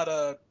least it's not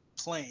a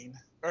plane.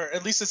 Or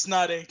at least it's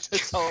not a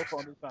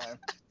telephone this time.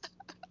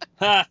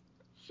 Ha!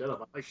 Shut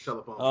up. I like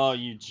telephone. Oh,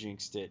 you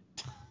jinxed it.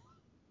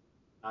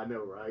 I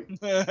know, right?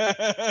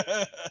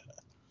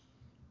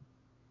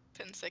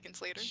 10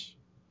 seconds later.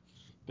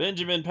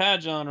 Benjamin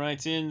Pajon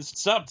writes in,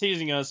 stop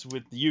teasing us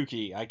with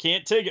Yuki. I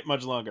can't take it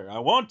much longer. I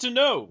want to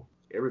know.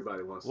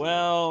 Everybody wants to know.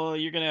 Well,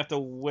 you're going to have to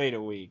wait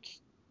a week.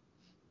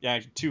 Yeah,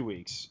 2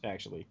 weeks,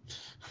 actually.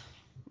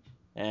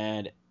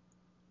 And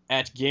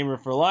at Gamer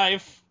for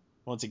Life,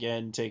 once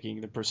again,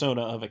 taking the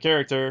persona of a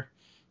character.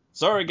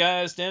 Sorry,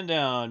 guys, stand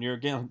down.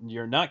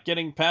 You're not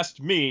getting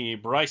past me,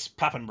 Bryce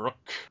Pappenbrook.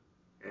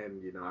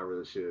 And, I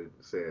really should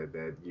have said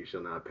that you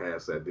shall not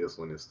pass at this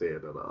one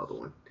instead of the other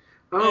one.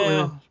 Oh, Yeah.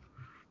 well.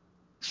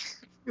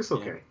 It's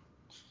okay.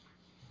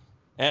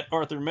 At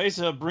Arthur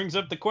Mesa brings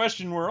up the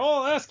question we're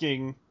all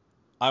asking.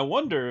 I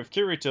wonder if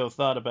Kirito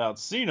thought about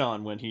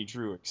Sinon when he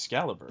drew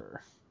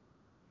Excalibur.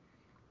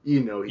 He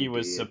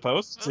was did.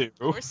 supposed to. Of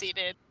course he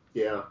did.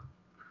 Yeah.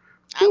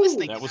 I was Ooh,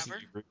 thinking That was of the her.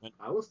 agreement.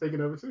 I was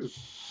thinking of it too.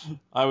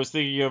 I was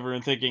thinking over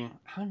and thinking,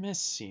 I miss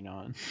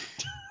Sinon.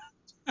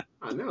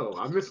 I know.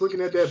 I miss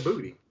looking at that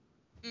booty.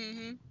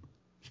 Mm-hmm.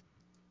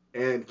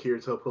 And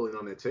Kirito pulling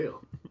on that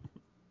tail.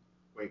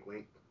 Wink,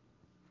 wink.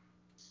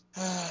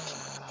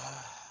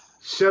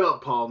 Shut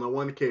up, Paul. No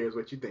one cares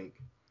what you think.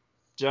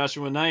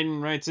 Joshua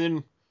Knighton writes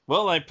in,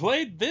 well, I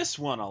played this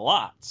one a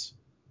lot.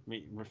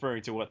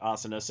 Referring to what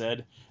Asuna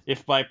said.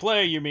 If by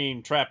play you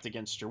mean trapped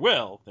against your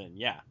will, then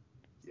yeah.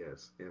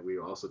 Yes, and we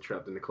were also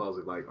trapped in the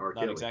closet like R.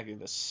 Not Kelly. exactly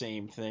the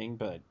same thing,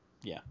 but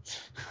yeah.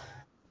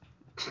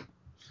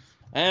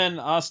 And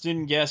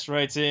Austin Guest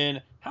writes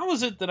in, how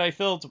is it that I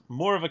felt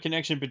more of a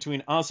connection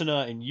between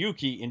Asuna and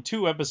Yuki in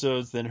 2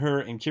 episodes than her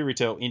and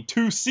Kirito in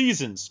 2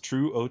 seasons?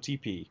 True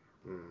OTP.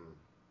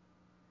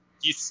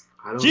 Kiss.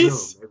 I don't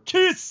Kiss. know.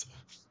 Kiss.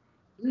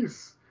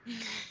 Yes.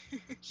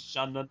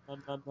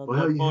 Sha-na-na-na-na-na,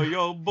 Well, boy, yeah.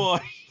 oh boy.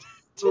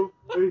 Oh,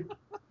 hey.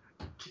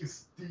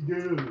 Kiss the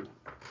girl.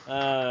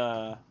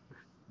 No.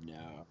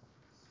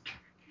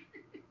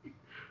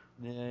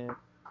 Yeah,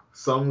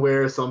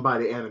 Somewhere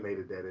somebody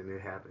animated that and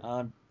it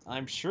happened.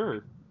 I'm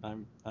sure.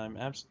 I'm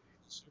absolutely.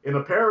 In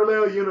a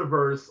parallel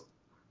universe,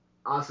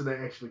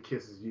 Asuna actually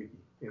kisses Yuki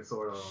in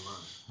Sword Art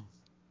Online.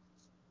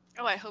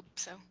 Oh, I hope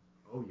so.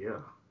 Oh yeah.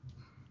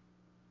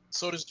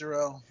 So does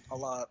Durrell a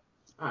lot.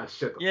 Ah,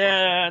 shut the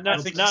Yeah, I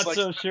not think not he's like-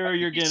 so sure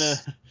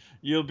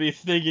you'll be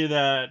thinking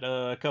that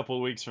a couple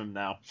weeks from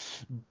now,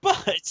 but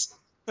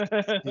fuck.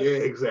 Yeah,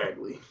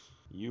 exactly.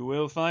 you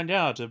will find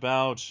out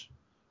about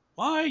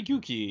why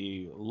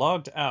Yuki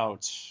logged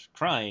out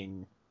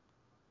crying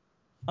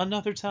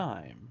another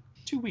time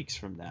 2 weeks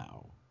from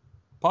now,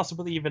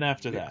 possibly even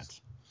after Yes. that.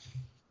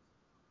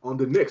 On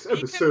the next You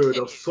episode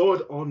continue. of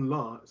Sword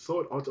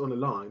Art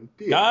Online.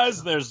 Theater.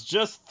 Guys, there's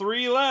just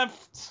 3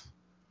 left.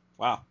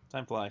 Wow,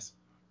 time flies.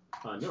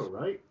 I know,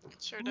 right?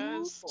 It sure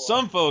does.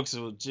 Some folks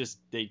will just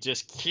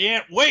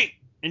can't wait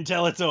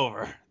until it's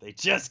over. They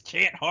just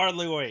can't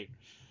hardly wait.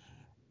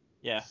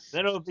 Yeah,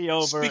 then it'll be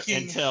over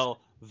Speaking- until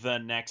the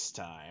next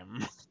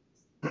time.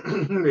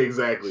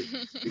 Exactly.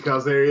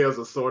 Because there is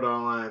a Sword Art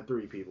Online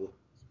 3, people.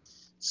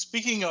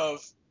 Speaking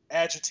of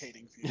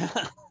agitating people,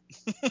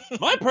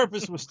 My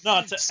purpose was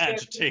not to Schedule-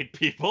 agitate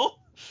people.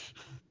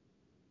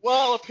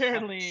 Well,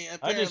 apparently,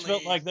 I just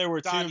felt like there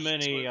were too Donnie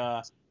many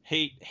Twitter-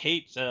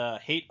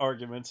 hate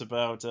arguments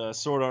about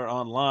Sword Art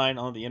Online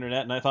on the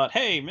internet, and I thought,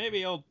 hey,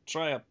 maybe I'll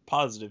try a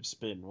positive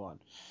spin one,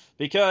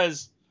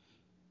 because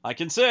I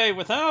can say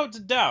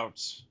without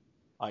doubt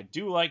I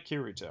do like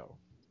Kirito,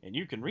 and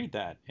you can read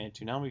that at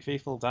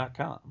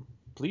ToonamiFaithful.com.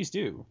 Please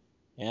do.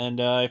 And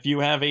if you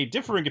have a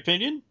differing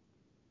opinion,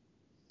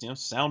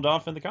 sound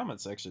off in the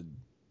comment section.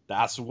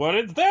 That's what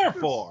it's there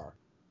for.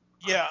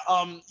 Yeah,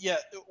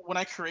 when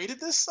I created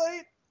this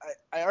site,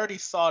 I already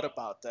thought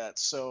about that.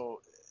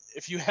 So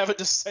if you have a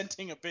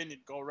dissenting opinion,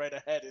 go right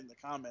ahead in the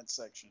comments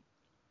section.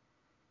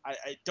 I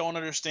don't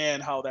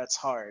understand how that's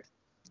hard.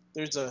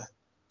 There's a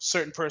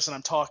certain person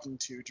I'm talking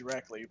to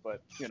directly,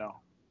 but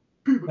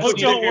Oh, That's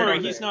don't neither here worry,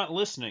 nor he's there. not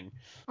listening.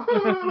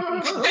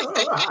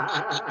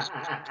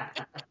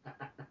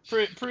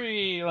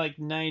 Pretty like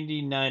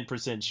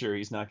 99% sure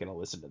he's not going to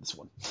listen to this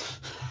one.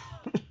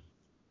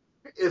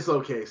 It's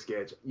okay,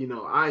 Sketch.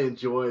 I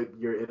enjoyed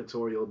your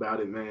editorial about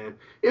it, man.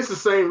 It's the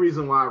same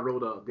reason why I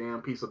wrote a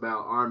damn piece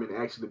about Armin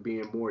actually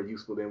being more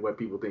useful than what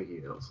people think he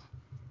is.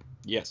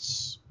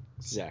 Yes,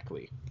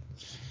 exactly.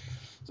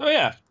 So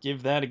yeah,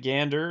 give that a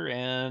gander,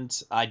 and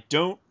I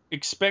don't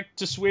expect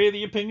to sway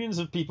the opinions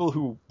of people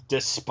who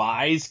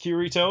despise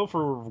Kirito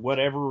for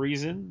whatever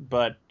reason,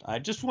 but I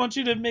just want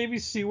you to maybe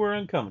see where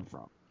I'm coming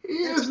from. He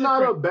is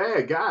not a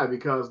bad guy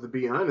because, to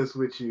be honest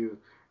with you,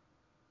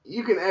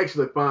 you can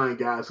actually find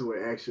guys who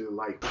are actually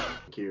like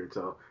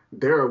Kirito.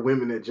 There are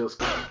women that just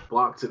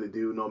flock to the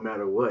dude no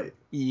matter what.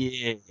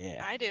 Yeah.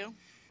 I do.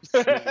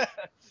 Look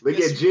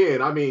at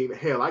Jen. I mean,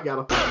 hell, I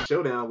got a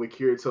showdown with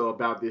Kirito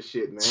about this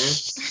shit, man.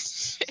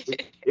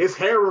 It's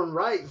harem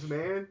rights,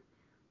 man.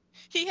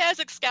 He has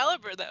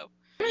Excalibur though.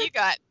 What do you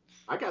got?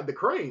 I got the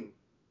crane.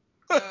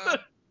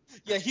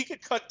 yeah, he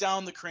could cut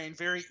down the crane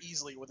very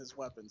easily with his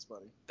weapons,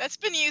 buddy. That's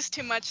been used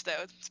too much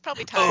though. It's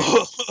probably time.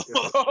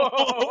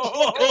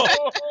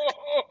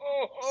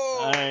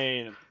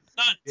 I'm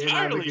not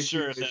entirely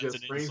sure if It that's just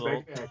an brings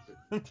insult. back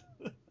action.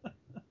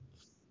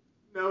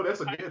 No,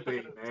 that's a good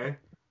thing, man.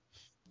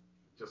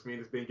 Just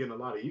means it's been getting a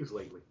lot of use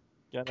lately.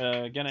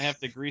 Gonna have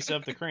to grease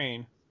up the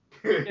crane.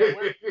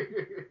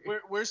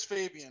 Where's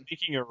Fabian?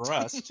 Speaking of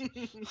rust,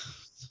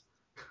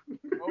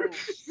 Oh,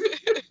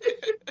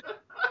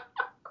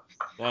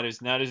 that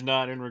is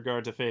not in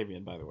regard to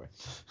Fabian, by the way.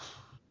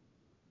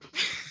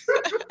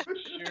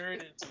 sure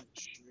it isn't.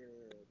 Sure.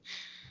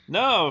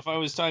 No, if I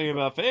was talking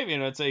about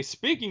Fabian, I'd say,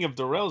 speaking of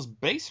Darrell's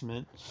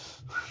basement.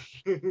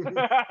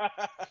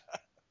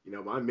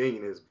 My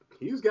minion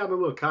he's gotten a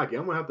little cocky.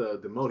 I'm gonna have to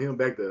demote him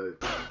back to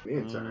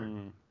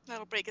intern.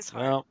 That'll break his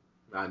heart. Well,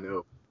 I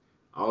know.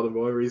 All the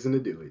more reason to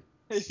do it.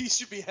 He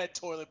should be head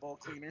toilet bowl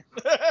cleaner.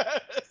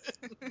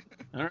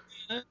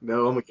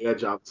 No, I'm gonna get that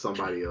job to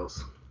somebody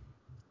else.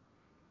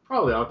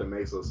 Probably out the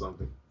Mesa or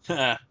something.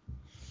 that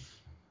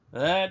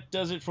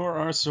does it for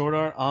our Sword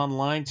Art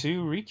Online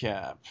 2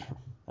 recap.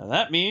 And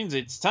that means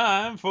it's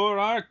time for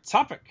our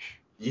topic.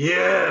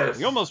 Yes!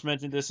 We almost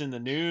mentioned this in the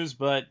news,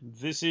 but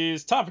this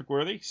is topic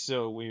worthy,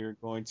 so we're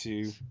going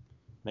to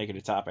make it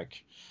a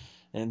topic.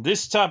 And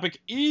this topic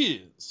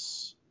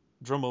is,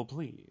 drumroll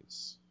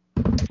please.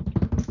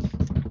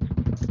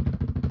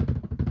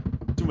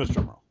 Too much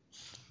drumroll.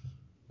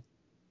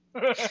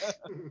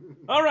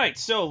 All right,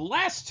 so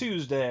last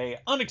Tuesday,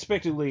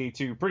 unexpectedly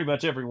to pretty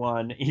much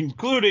everyone,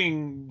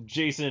 including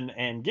Jason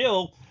and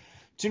Gil,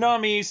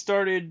 Toonami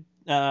started,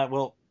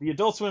 the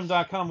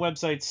AdultSwim.com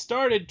website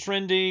started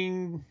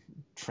streaming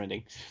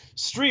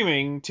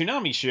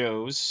Toonami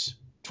shows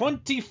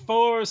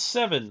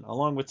 24/7,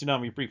 along with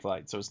Toonami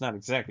Pre-Flight, so it's not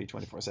exactly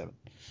 24/7.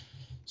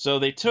 So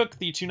they took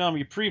the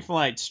Toonami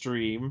Pre-Flight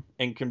stream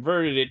and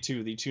converted it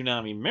to the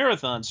Toonami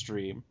Marathon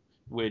stream,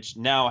 which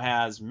now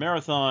has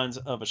marathons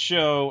of a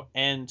show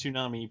and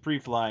Toonami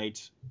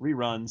Pre-Flight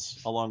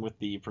reruns, along with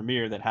the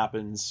premiere that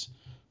happens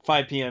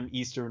 5 p.m.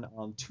 Eastern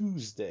on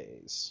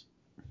Tuesdays.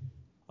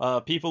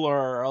 People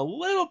are a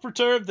little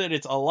perturbed that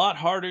it's a lot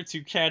harder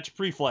to catch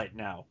Pre-Flight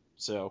now,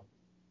 so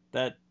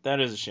that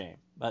is a shame.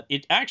 But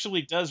it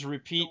actually does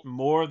repeat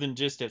more than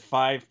just at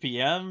 5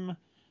 p.m.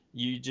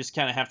 You just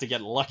kind of have to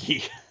get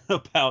lucky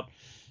about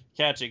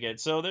catching it.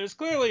 So there's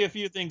clearly a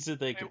few things that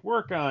they could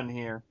work on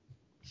here,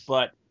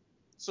 but...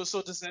 So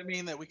does that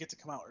mean that we get to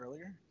come out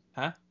earlier?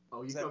 Huh?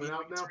 Oh, you Does that coming mean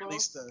out we now, get to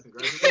release Paul? the-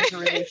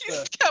 Congratulations.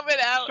 He's coming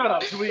out. Shut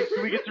up. Do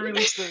we get to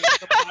release the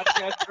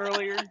podcast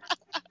earlier?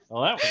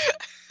 Well, that was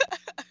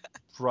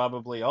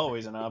probably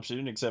always an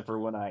option, except for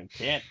when I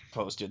can't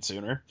post it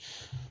sooner.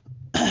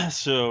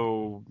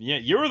 So, yeah,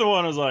 you were the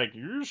one who was like,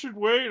 you should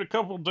wait a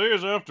couple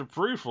days after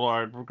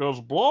Pre-Flight because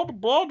blah,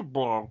 blah, blah,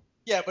 blah.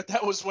 Yeah, but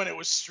that was when it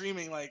was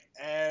streaming like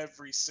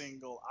every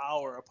single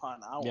hour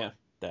upon hour. Yeah,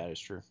 that is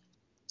true.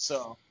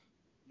 So,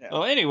 yeah.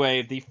 Well,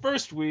 anyway, the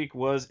first week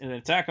was an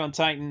Attack on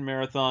Titan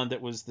marathon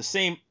that was the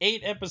same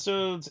 8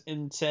 episodes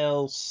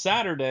until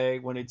Saturday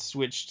when it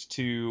switched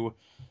to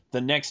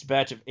the next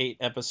batch of 8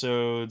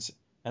 episodes.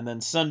 And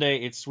then Sunday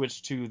it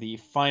switched to the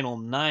final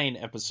 9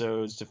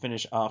 episodes to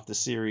finish off the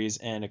series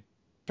and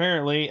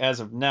apparently, as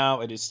of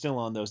now, it is still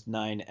on those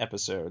 9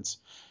 episodes.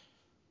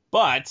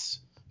 But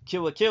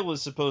Kill la Kill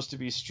is supposed to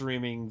be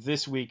streaming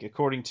this week,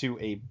 according to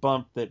a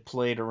bump that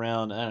played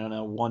around,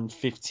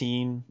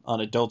 1:15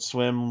 on Adult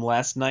Swim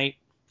last night.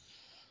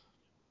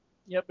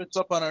 Yep, it's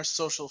up on our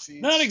social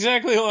feeds. Not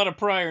exactly a lot of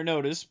prior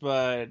notice,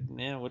 but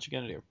yeah, what you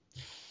gonna do?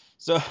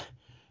 So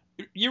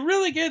you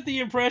really get the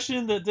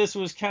impression that this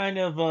was kind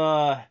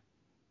of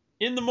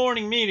in the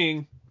morning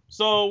meeting.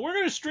 So we're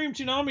gonna stream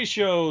Toonami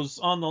shows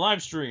on the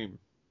live stream.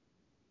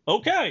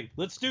 Okay,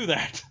 let's do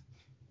that.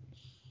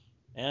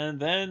 And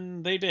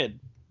then they did,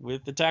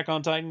 with Attack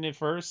on Titan at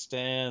first,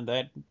 and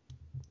that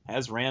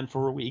has ran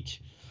for a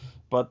week.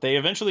 But they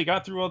eventually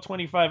got through all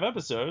 25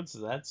 episodes.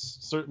 That's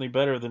certainly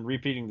better than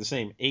repeating the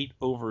same 8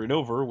 over and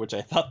over, which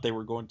I thought they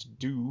were going to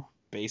do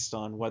based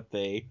on what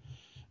they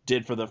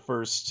did for the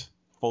first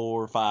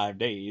 4 or 5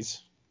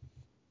 days.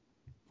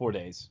 4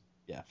 days.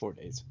 Yeah, 4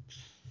 days.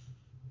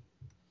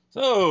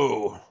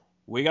 So,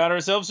 we got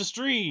ourselves a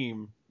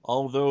stream.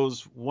 All of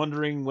those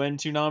wondering when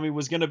Toonami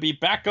was going to be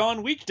back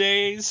on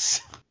weekdays.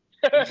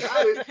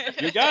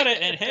 You got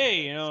it. And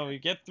hey, you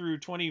get through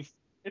 20...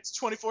 It's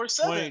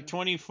 24/7.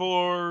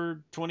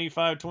 24,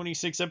 25,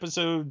 26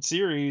 episode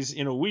series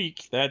in a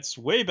week. That's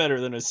way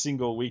better than a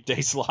single weekday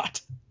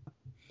slot.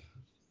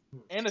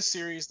 And a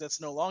series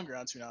that's no longer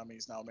on Toonami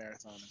is now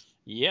marathoning.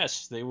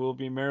 Yes, they will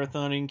be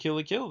marathoning Kill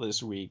la Kill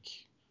this week.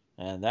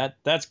 And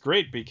that's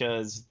great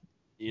because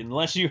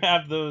unless you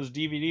have those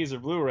DVDs or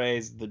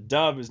Blu-rays, the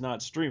dub is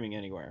not streaming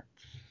anywhere.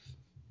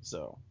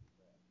 So,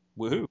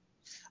 woohoo.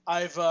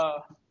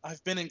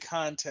 I've been in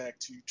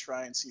contact to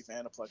try and see if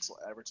Aniplex will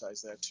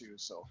advertise that too.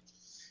 So,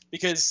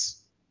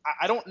 because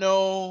I don't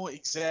know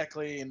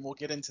exactly, and we'll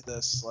get into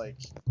this, like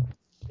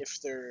if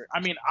they're,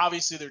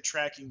 obviously they're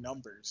tracking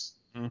numbers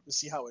to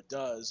see how it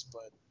does,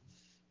 but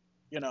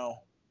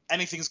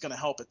anything's gonna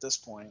help at this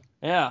point.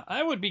 Yeah,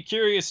 I would be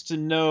curious to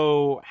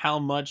know how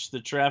much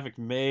the traffic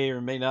may or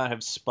may not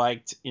have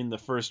spiked in the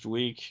first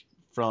week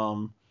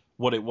from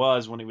what it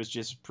was when it was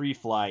just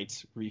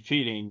pre-flight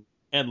repeating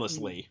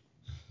endlessly.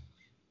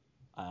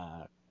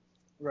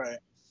 Right.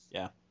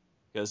 Yeah,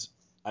 because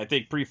I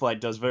think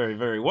Pre-Flight does very,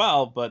 very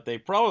well, but they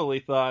probably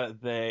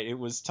thought that it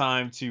was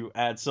time to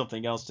add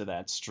something else to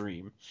that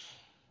stream.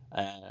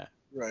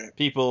 Right.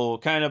 People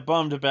kind of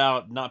bummed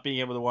about not being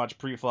able to watch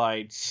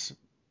Pre-Flight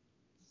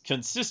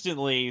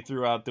consistently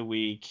throughout the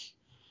week.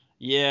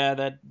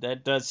 Yeah,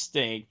 that does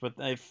stink, but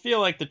I feel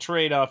like the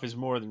trade-off is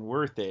more than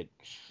worth it.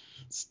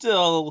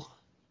 Still,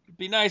 it'd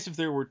be nice if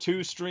there were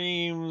 2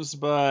 streams,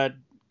 but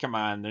come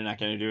on, they're not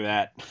going to do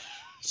that.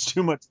 It's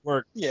too much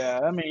work. Yeah,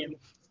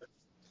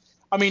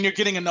 you're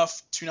getting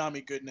enough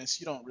Toonami goodness.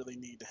 You don't really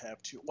need to have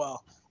 2.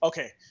 Well,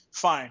 okay,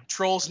 fine.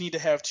 Trolls need to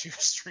have 2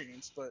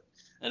 streams, but.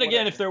 And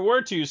again, if there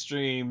were 2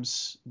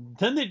 streams,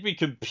 then they'd be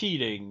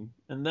competing,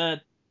 and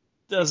that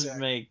doesn't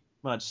make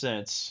much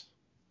sense.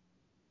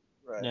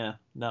 Right. Yeah,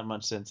 not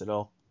much sense at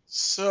all.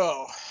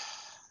 So,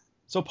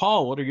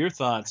 Paul, what are your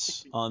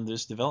thoughts on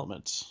this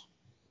development?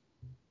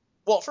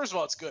 Well, first of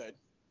all, it's good.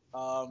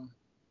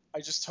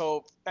 I just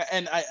hope,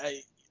 and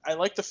I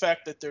like the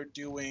fact that they're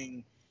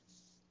doing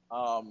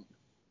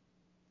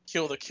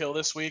Kill la Kill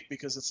this week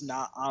because it's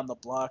not on the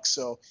block,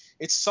 so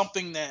it's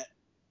something that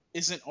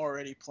isn't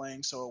already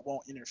playing, so it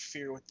won't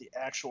interfere with the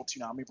actual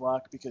Toonami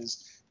block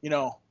because,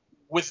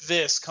 with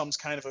this comes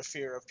kind of a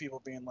fear of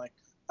people being like,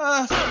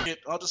 fuck it,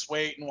 I'll just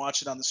wait and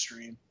watch it on the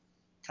stream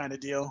kind of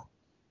deal.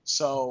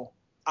 So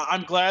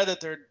I'm glad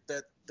that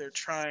they're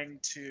trying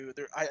to.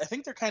 I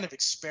think they're kind of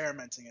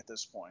experimenting at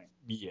this point.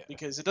 Yeah.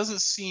 Because it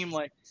doesn't seem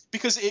like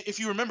if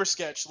you remember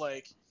Sketch,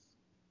 like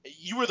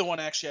you were the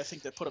one actually I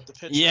think that put up the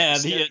picture. Yeah,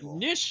 the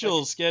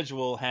initial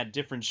schedule had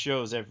different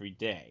shows every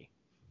day,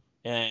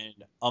 and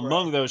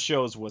among those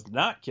shows was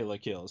not Kill la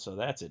Kill, so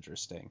that's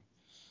interesting.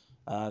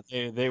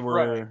 They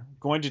were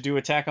going to do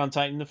Attack on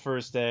Titan the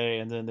first day,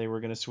 and then they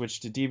were going to switch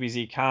to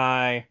DBZ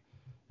Kai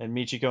and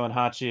Michiko and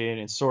Hachin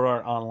and Sword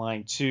Art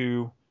Online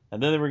 2.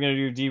 And then they were going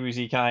to do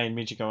DBZ Kai and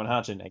Michiko and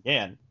Hachin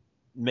again.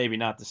 Maybe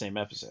not the same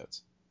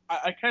episodes.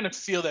 I kind of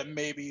feel that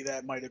maybe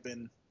that might have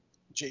been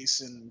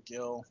Jason,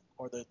 Gil,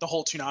 or the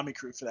whole Toonami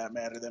crew for that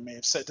matter that may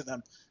have said to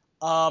them,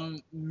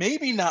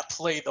 maybe not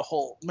play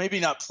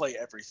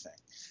everything.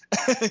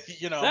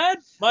 That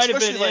might have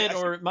been it,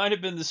 or it might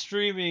have been the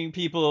streaming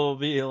people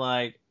being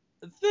like,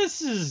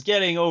 this is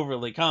getting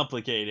overly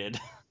complicated.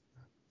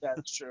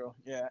 That's true,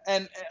 yeah.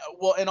 And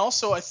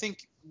also I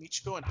think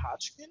Michiko and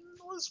Hachin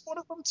was one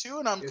of them too,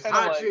 and I'm kind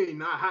of like,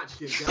 not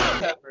Hotchkiss.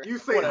 You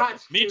say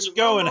Hotchkiss.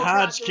 Michiko and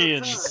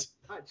Hodgkins.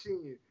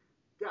 Hotchkiss.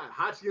 God,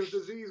 Hodgkin's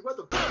disease. What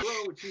the fuck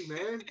wrong with you,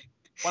 man?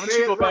 Why don't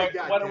you go back?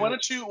 Why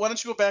don't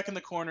you go back in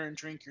the corner and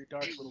drink your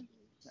dark little?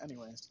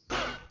 Anyways.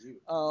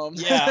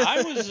 Yeah,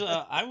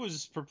 I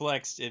was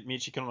perplexed at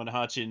Michiko and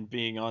Hachin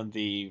being on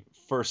the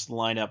first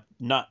lineup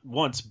not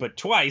once but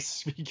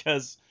twice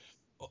because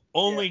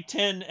only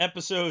 10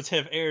 episodes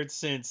have aired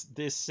since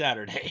this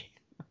Saturday.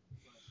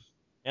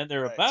 And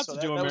they're about to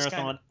do a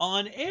marathon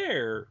on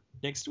air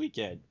next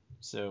weekend.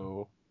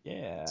 So,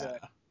 yeah.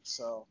 Exactly.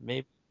 So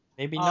maybe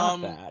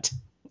not that.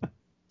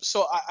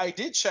 So I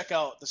did check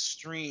out the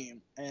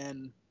stream,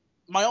 and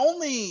my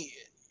only,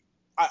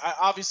 I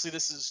obviously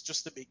this is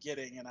just the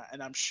beginning,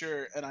 and I'm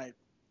sure, and I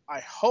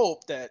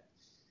hope that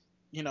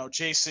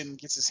Jason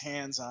gets his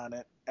hands on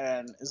it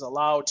and is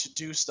allowed to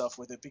do stuff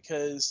with it,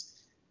 because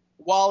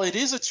while it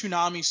is a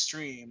Toonami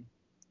stream,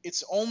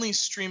 it's only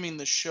streaming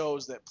the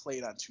shows that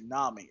played on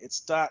Toonami.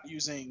 It's not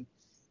using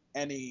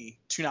any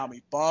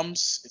Toonami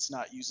bumps. It's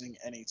not using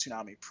any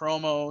Toonami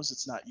promos.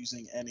 It's not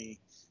using any,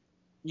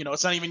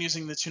 it's not even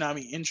using the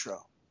Toonami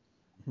intro.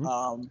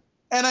 Mhm.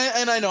 And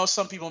I know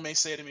some people may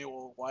say to me,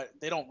 well, why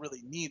they don't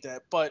really need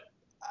that, but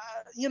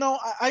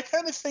I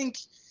kind of think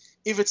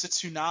if it's a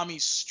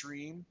Toonami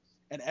stream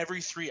and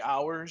every 3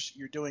 hours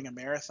you're doing a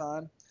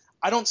marathon,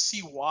 I don't see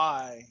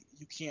why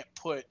you can't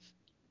put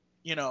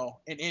an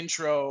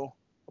intro,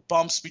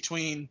 bumps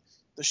between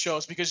the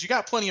shows, because you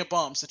got plenty of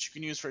bumps that you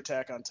can use for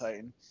Attack on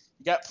Titan.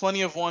 You got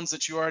plenty of ones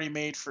that you already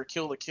made for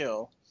Kill la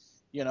Kill.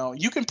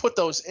 You can put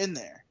those in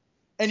there.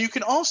 And you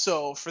can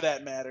also, for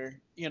that matter,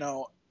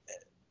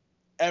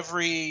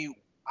 every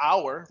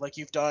hour, like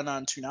you've done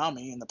on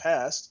Toonami in the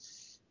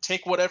past,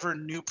 take whatever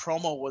new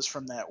promo was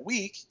from that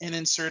week and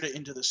insert it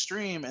into the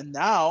stream. And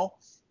now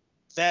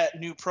that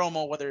new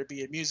promo, whether it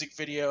be a music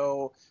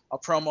video, a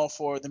promo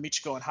for the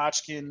Michiko and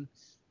Hachin,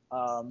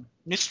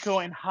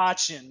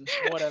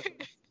 whatever,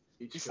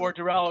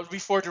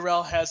 before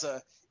Darrell has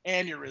a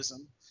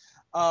aneurysm,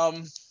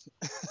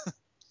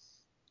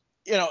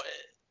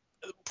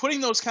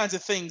 putting those kinds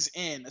of things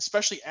in,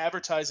 especially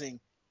advertising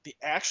the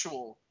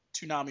actual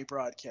Toonami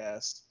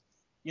broadcast,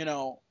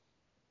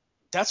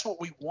 that's what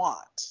we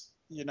want.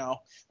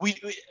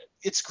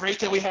 It's great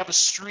that we have a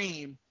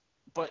stream,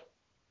 but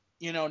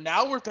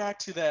now we're back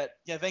to that.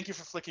 Yeah, thank you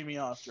for flicking me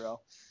off,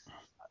 Darrell.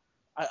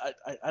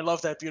 I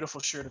love that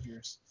beautiful shirt of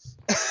yours.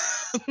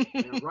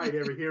 You're right.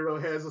 Every hero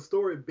has a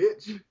story,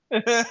 bitch.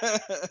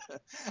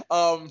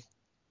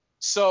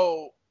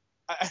 So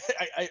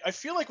I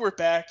feel like we're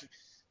back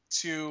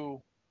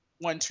to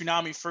when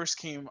Toonami first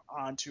came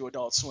onto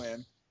Adult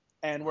Swim,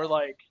 and we're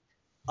like,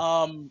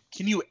 can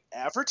you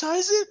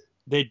advertise it?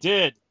 They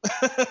did.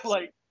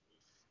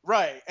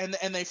 Right, and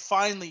they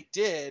finally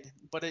did,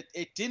 but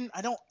it didn't.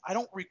 I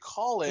don't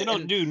recall it. They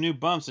don't do new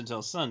bumps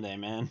until Sunday,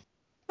 man.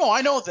 No,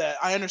 I know that.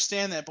 I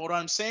understand that. But what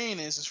I'm saying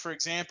is for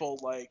example,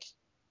 like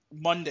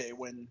Monday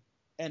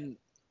and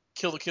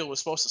Kill la Kill was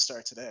supposed to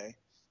start today.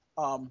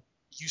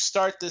 You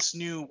start this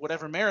new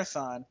whatever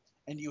marathon,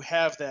 and you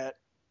have that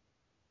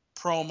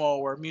promo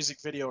or music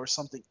video or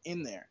something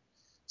in there.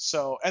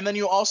 So, and then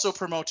you also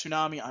promote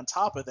Toonami on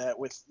top of that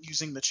with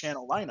using the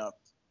channel lineup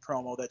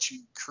promo that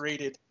you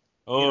created.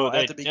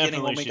 At the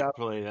beginning when we got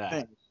play that.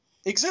 Thing.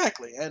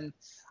 Exactly. And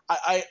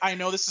I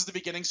know this is the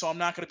beginning, so I'm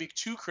not going to be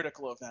too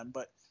critical of them,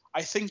 but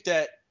I think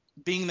that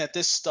being that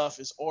this stuff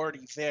is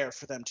already there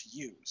for them to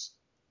use,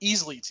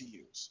 easily to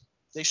use,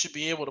 they should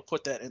be able to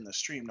put that in the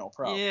stream, no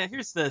problem. Yeah,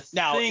 here's the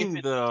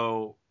thing,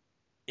 though.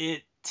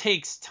 It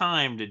takes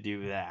time to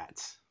do that.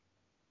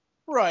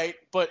 Right,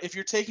 but if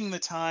you're taking the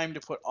time to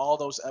put all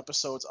those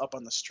episodes up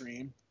on the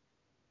stream,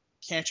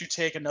 can't you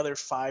take another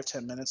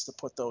 5-10 minutes to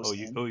put those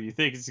in? You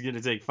think it's going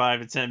to take 5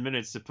 to 10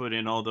 minutes to put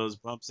in all those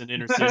bumps and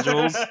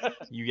interstitials?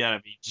 You got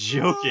to be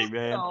joking,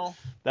 man. No.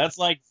 That's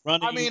like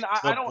running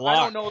I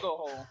don't know the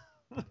whole.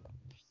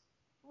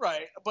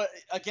 Right, but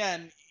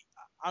again,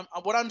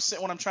 what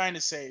I'm trying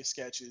to say,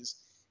 Sketch, is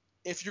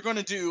if you're going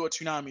to do a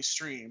Toonami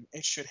stream,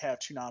 it should have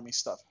Toonami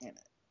stuff in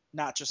it,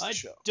 not just the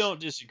show. I don't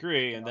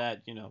disagree in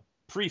that,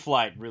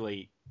 Pre-Flight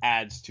really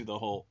adds to the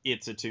whole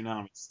it's a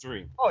Toonami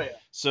stream. Oh, yeah.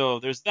 So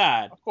there's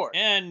that. Of course.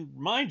 And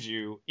mind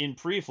you, in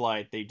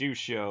Pre-Flight, they do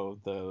show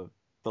the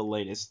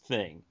latest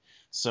thing.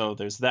 So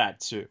there's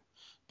that, too.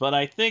 But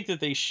I think that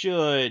they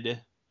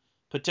should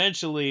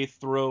potentially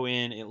throw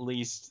in at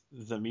least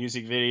the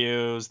music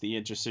videos,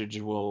 the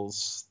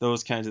interstitials,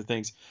 those kinds of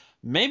things.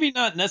 Maybe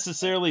not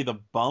necessarily the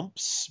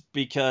bumps,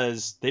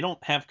 because they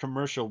don't have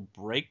commercial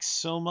breaks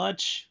so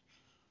much.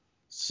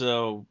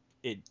 So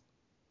it...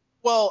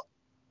 Well...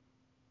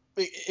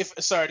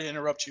 sorry to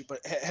interrupt you,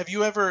 but have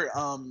you ever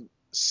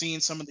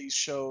seen some of these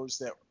shows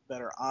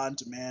that are on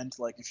demand?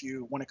 Like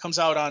when it comes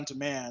out on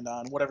demand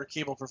on whatever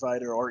cable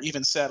provider or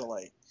even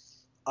satellite,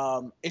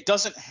 it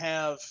doesn't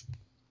have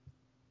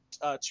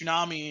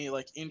Toonami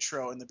like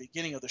intro in the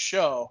beginning of the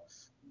show,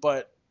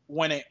 but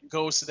when it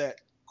goes to that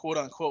quote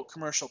unquote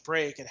commercial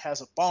break, it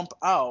has a bump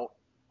out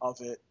of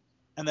it,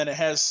 and then it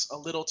has a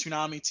little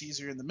Toonami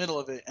teaser in the middle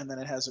of it, and then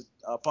it has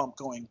a bump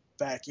going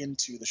back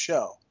into the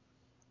show.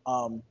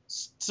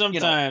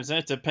 Sometimes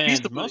that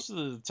depends. Feasibly. Most of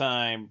the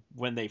time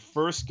when they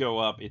first go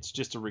up, it's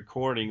just a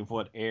recording of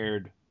what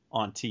aired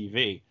on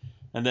TV,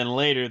 and then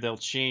later they'll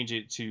change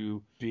it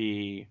to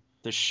be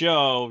the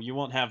show. You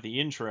won't have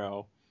the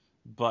intro,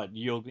 but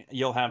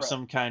you'll have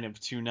some kind of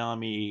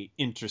Toonami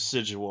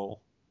interstitial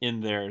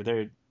in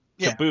there.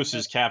 Caboose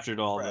has captured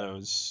all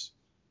those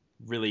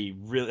really,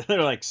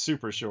 they're like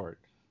super short,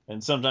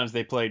 and sometimes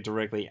they play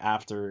directly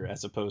after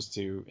as opposed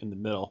to in the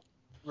middle.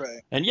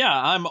 Right. And yeah,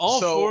 I'm all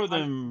for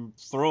them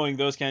throwing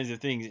those kinds of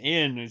things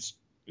in. It's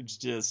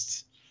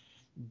just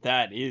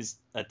that is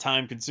a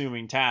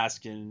time-consuming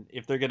task, and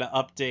if they're going to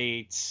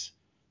update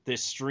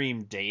this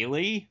stream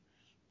daily,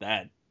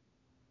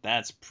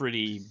 that's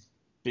pretty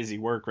busy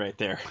work right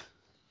there.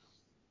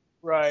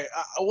 Right.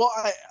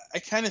 I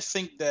kind of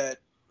think that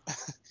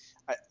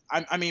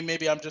I mean,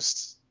 maybe I'm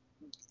just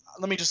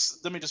let me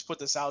just put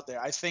this out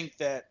there. I think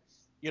that,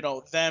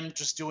 them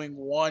just doing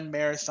one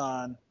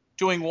marathon,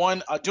 doing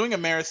a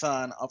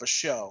marathon of a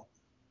show,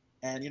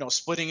 and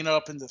splitting it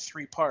up into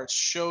 3 parts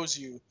shows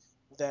you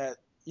that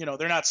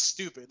they're not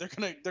stupid.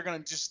 They're gonna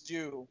just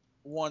do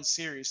one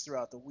series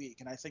throughout the week,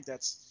 and I think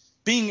that's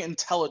being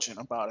intelligent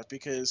about it,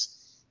 because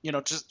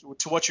just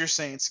to what you're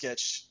saying,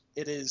 Sketch,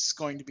 it is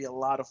going to be a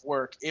lot of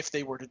work if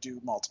they were to do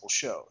multiple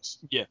shows.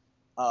 Yeah.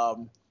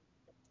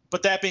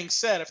 But that being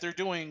said, if they're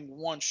doing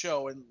one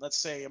show, and let's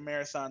say a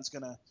marathon's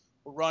going to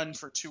run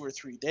for 2 or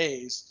 3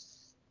 days,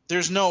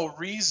 there's no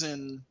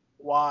reason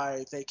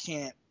why they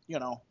can't,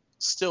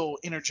 still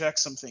interject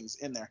some things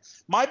in there.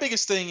 My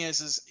biggest thing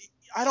is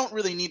I don't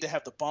really need to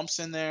have the bumps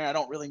in there. I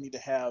don't really need to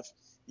have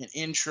an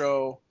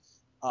intro.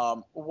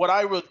 What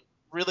I would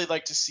really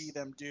like to see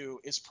them do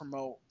is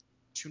promote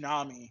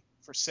Toonami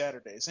for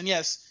Saturdays. And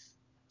yes,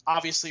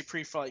 obviously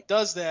Pre-Flight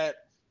does that,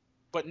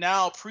 but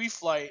now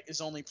Pre-Flight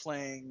is only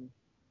playing,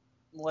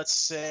 let's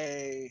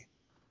say,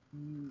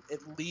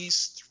 at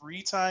least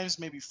 3 times,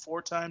 maybe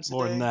 4 times a day.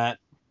 More than that.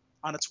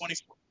 On a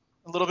 24.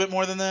 A little bit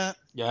more than that?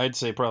 Yeah, I'd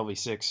say probably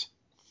 6.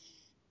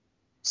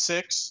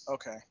 6?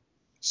 Okay.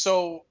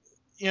 So,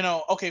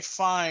 okay,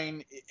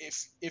 fine.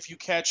 If you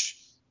catch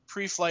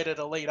Pre-Flight at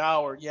a late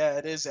hour, yeah,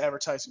 it is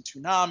advertising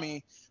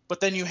Toonami, but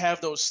then you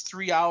have those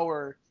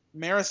 3-hour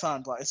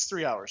marathon blocks. It's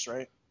 3 hours,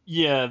 right?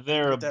 Yeah,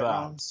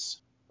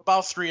 thereabouts.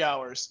 About 3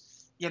 hours,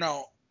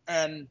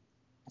 and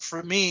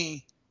for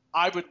me,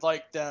 I would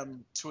like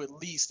them to at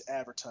least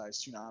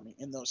advertise Toonami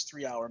in those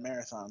 3-hour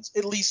marathons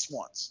at least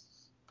once,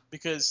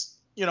 because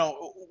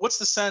what's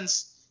the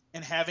sense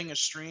in having a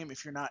stream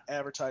if you're not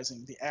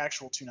advertising the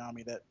actual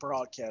Toonami that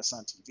broadcasts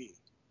on TV?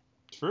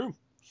 True.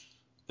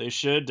 They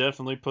should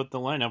definitely put the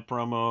lineup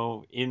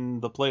promo in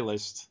the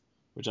playlist,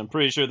 which I'm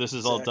pretty sure this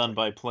is all done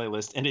by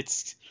playlist, and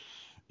it's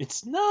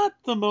not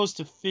the most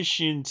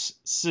efficient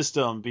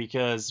system,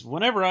 because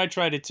whenever I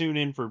try to tune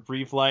in for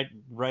Pre-Flight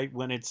right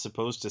when it's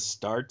supposed to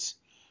start,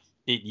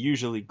 it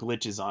usually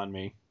glitches on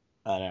me.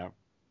 I know.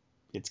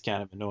 It's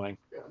kind of annoying.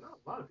 Yeah,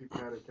 a lot of people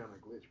had a kind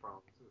of glitch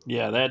problem too.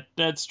 Yeah,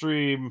 that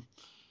stream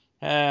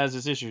has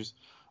its issues.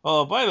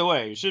 Oh, by the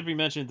way, it should be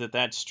mentioned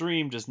that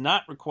stream does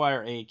not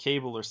require a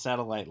cable or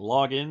satellite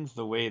login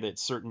the way that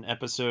certain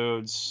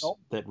episodes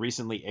that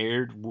recently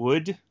aired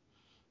would.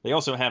 They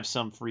also have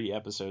some free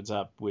episodes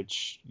up,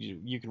 which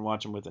you can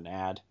watch them with an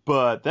ad.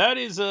 But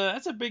that's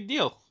a big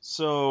deal.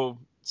 So,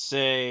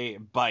 say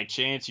by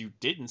chance you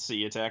didn't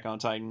see Attack on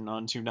Titan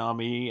on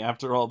Toonami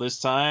after all this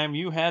time,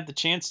 you had the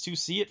chance to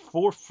see it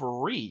for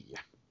free.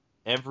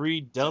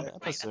 Every dub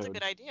episode. That's a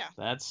good idea.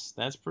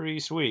 That's pretty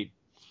sweet.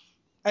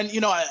 And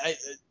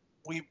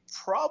we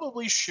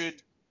probably should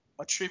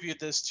attribute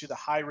this to the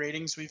high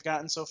ratings we've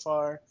gotten so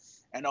far,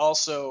 and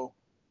also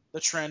the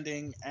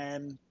trending,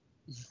 and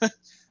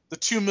the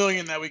 2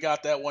 million that we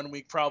got that one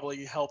week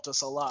probably helped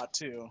us a lot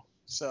too.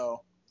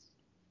 So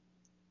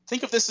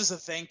think of this as a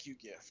thank you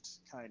gift,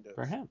 kind of.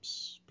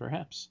 Perhaps.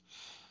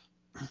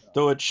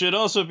 Though it should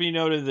also be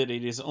noted that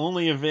it is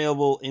only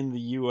available in the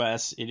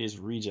US. It is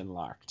region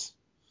locked,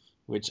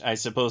 which I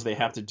suppose they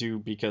have to do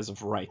because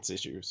of rights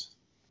issues.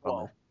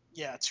 Well,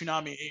 yeah,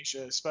 Toonami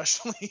Asia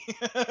especially.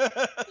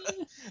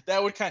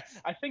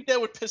 I think that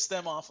would piss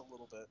them off a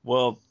little bit.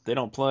 Well, they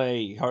don't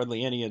play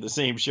hardly any of the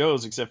same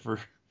shows except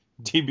for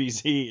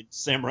DBZ and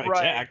Samurai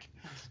Jack.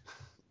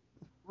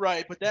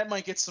 Right, but that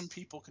might get some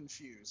people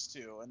confused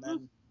too, and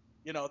then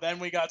then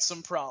we got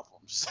some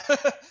problems.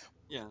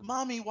 Yeah.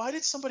 Mommy, why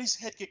did somebody's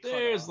head get cut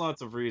There's off?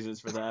 lots of reasons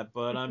for that,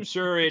 but I'm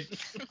sure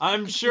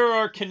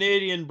our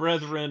Canadian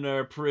brethren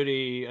are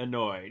pretty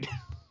annoyed.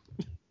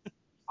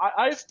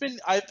 I've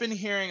been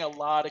hearing a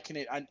lot of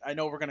Canadian. I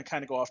know we're gonna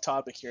kind of go off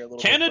topic here a little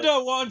Canada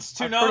bit. wants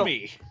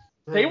Toonami.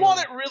 They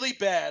want it really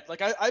bad.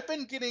 Like I've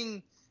been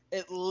getting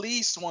at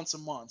least once a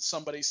month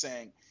somebody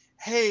saying,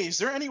 "Hey, is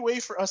there any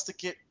way for us to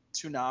get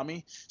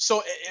Toonami?"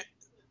 So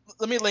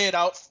let me lay it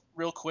out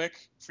real quick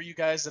for you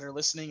guys that are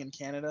listening in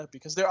Canada,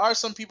 because there are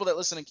some people that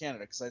listen in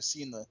Canada, because I've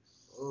seen the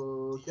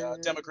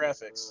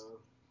demographics.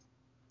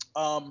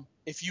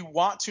 If you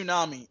want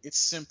Toonami, it's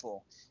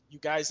simple. You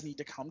guys need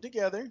to come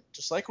together,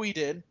 just like we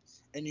did,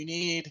 and you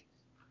need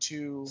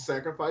to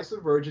sacrifice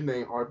a virgin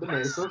named Arthur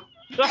Mesa.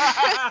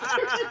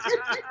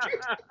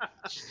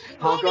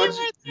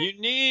 You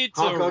need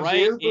to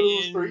write in.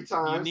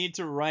 You need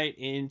to write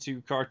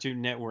into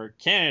Cartoon Network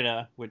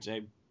Canada, which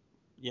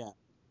No.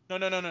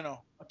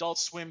 Adult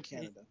Swim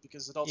Canada,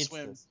 because Adult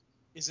Swim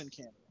is in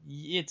Canada.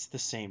 It's the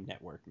same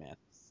network, man.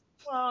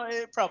 Well,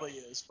 it probably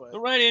is, but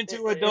write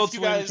into Adult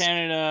Swim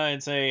Canada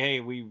and say, hey,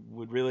 we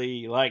would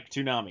really like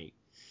Toonami,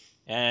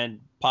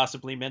 and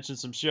possibly mention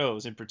some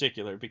shows in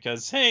particular,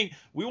 because, hey,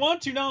 we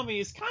want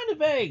Toonami is kind of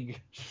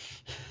vague.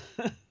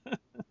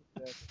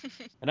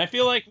 And I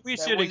feel like we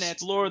That should one that's-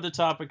 explore the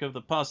topic of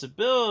the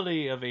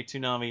possibility of a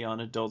Toonami on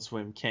Adult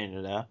Swim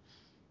Canada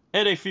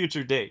at a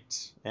future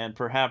date. And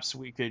perhaps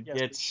we could Yes,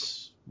 get we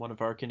should. one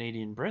of our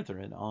Canadian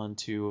brethren on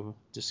to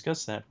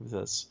discuss that with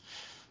us.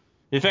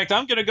 In fact,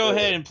 I'm going to go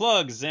ahead and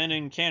plug Zen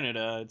in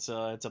Canada. It's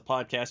a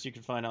podcast you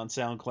can find on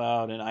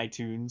SoundCloud and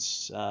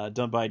iTunes,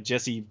 done by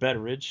Jesse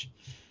Betteridge.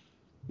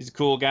 He's a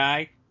cool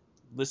guy.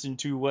 Listen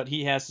to what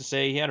he has to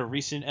say. He had a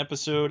recent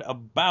episode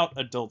about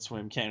Adult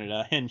Swim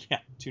Canada, and yeah,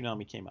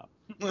 Toonami came up.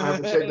 I have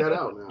to check that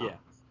out now. Yeah.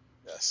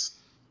 Yes.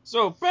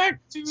 So back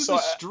to So, the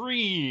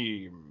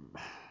stream.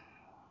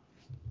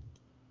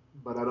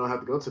 But I don't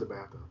have to go to the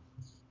bathroom.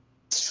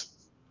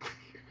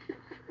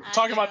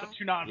 Talking about know. the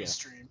Toonami Yeah.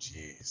 stream,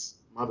 jeez.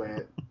 My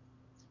bad.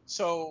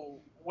 So,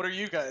 what are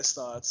you guys'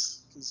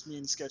 thoughts? Because me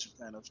and Sketch have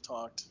kind of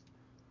talked.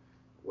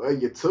 Well,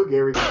 you took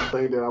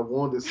everything that I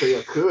wanted to say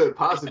or could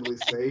possibly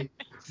say.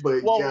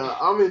 But Well- yeah,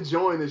 I'm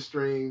enjoying the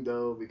stream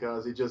though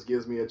because it just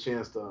gives me a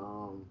chance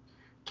to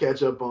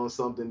catch up on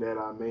something that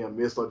I may have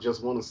missed or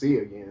just want to see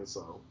again.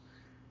 So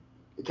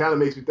it kind of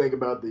makes me think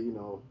about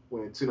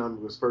when Toonami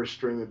was first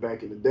streaming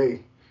back in the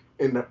day,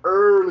 in the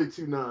early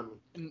Toonami.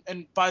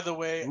 And by the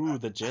way, Ooh,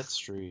 the jet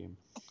stream.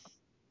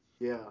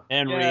 Yeah.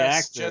 And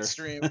yes, Reactor.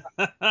 Jetstream.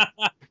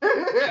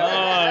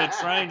 Oh,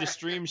 trying to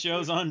stream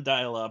shows on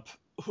dial-up.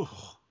 Ooh.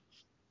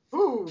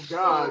 Oh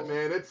God,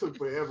 man, that took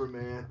forever,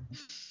 man.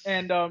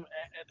 And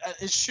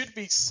it should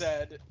be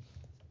said,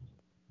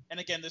 and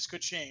again, this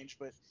could change,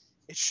 but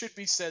it should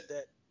be said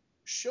that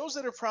shows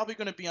that are probably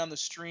going to be on the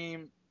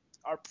stream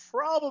are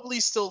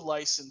probably still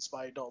licensed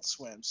by Adult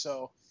Swim.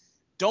 So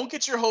don't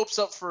get your hopes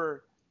up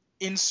for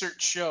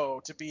insert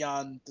show to be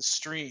on the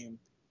stream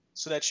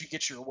so that you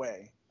get your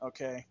way.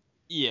 Okay,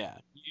 Yeah,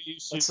 you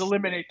should let's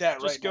eliminate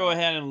that just right go now.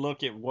 ahead and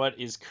look at what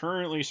is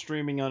currently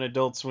streaming on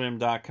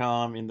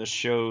AdultSwim.com in the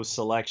show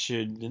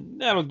selection,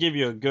 and that'll give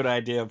you a good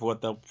idea of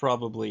what they'll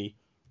probably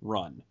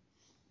run.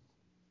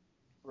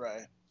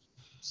 Right.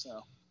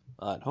 So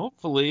But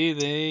hopefully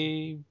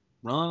they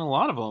run a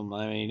lot of them.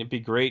 I mean, it'd be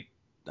great.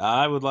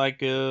 I would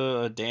like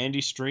a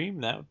Dandy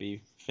stream. That would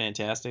be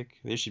fantastic.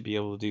 They should be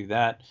able to do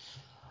that.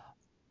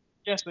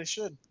 yes, they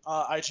should.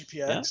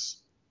 IGPX.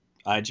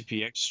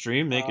 IGPX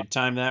stream. They could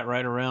time that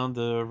right around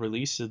the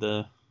release of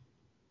the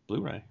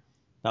Blu-ray.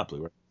 Not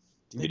Blu-ray.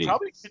 They DVD.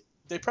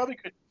 probably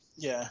could.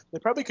 Yeah, they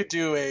probably could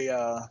do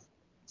a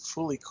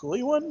Fooly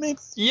Cooly one, maybe.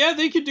 Yeah,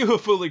 they could do a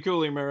Fully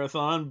Cooly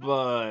marathon,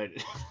 but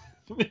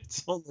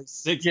it's only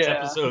 6 Yeah,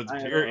 episodes, I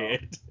know.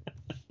 period.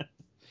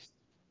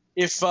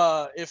 If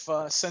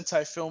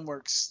Sentai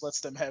Filmworks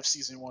lets them have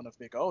season 1 of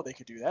Big O, they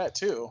could do that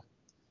too.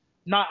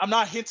 I'm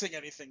not hinting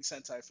anything,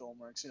 Sentai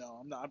Filmworks.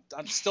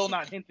 I'm still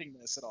not hinting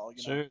this at all.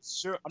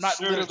 Sure, I'm not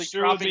literally would be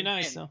dropping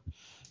nice. in. Though.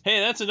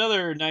 Hey, that's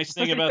another nice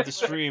thing about the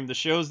stream. The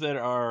shows that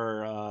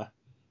are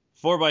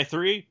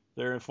 4x3,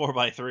 they're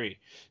 4x3.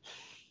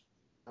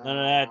 None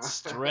of that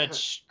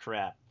stretch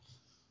crap.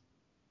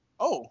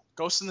 Oh,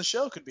 Ghost in the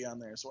Shell could be on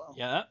there as well.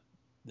 Yeah,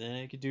 then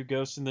they could do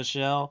Ghost in the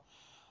Shell.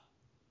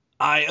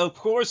 I, of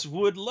course,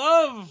 would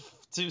love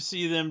to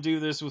see them do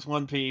this with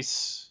One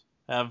Piece.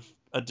 Have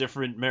a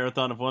different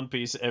marathon of One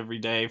Piece every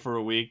day for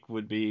a week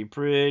would be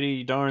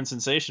pretty darn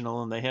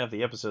sensational, and they have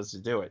the episodes to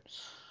do it.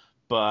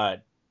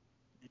 But,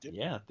 You do?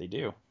 yeah, they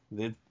do.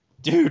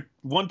 Dude,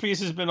 One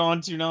Piece has been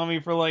on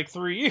Toonami for like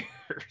 3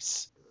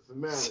 years. Doesn't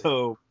matter.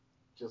 So,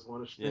 Just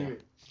want to stream Yeah.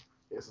 it.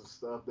 There's some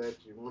stuff that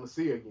you want to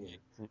see again.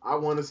 I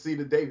want to see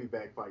the Davy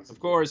back fights. of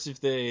again. course,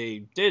 if they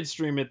did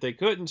stream it, they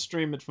couldn't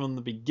stream it from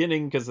the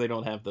beginning because they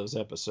don't have those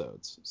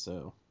episodes.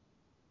 So,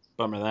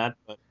 bummer that.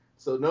 But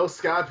So no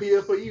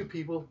Skypea for you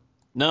people.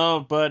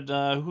 no, but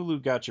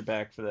Hulu got your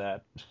back for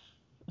that.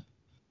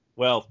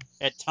 Well,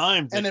 at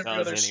times And it every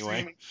other does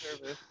anyway.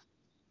 streaming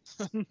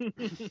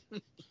service.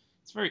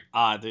 It's very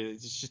odd. They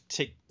just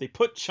they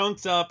put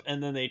chunks up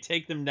and then they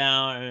take them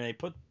down and they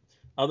put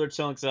other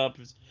chunks up.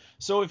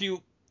 So if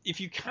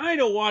you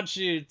kind of watch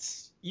it,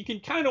 you can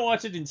kind of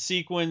watch it in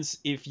sequence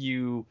if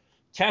you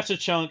catch a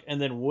chunk and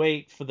then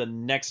wait for the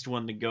next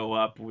one to go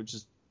up, which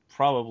is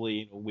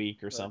probably a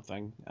week or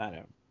something. I don't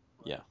know.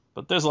 Yeah,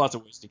 but there's lots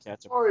of ways to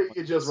catch up. Or you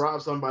could just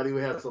rob somebody who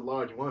has a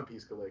large One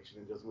Piece collection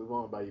and just move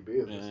on about your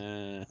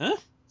business.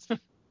 Uh-huh.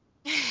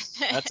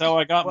 That's how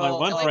I got my Well,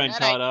 one I like friend that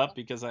caught idea. up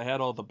because I had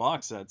all the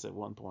box sets at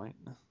one point.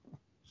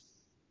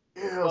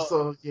 Yeah,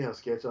 so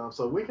sketch off.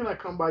 So when can I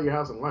come by your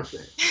house and watch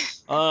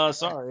that?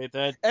 Sorry,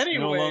 that no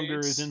Anyways. longer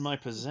is in my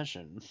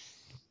possession.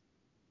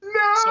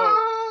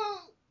 No.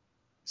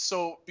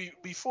 So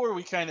before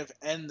we kind of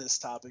end this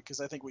topic, because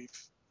I think we've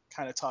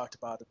kind of talked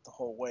about it the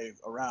whole way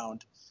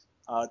around,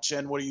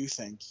 Jen, what do you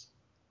think?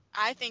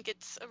 I think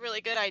it's a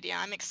really good idea.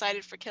 I'm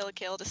excited for Kill la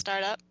Kill to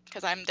start up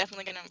because I'm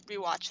definitely going to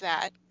rewatch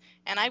that.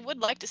 And I would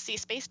like to see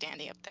Space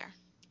Dandy up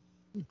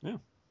there.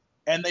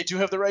 And they do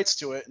have the rights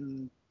to it,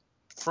 and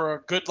for a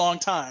good long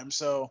time.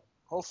 So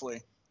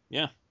hopefully,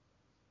 Yeah.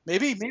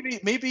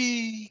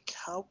 maybe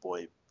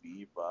Cowboy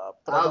Bebop.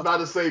 But I was about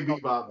to say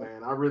Bebop,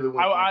 man. I really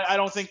want. I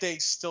don't think they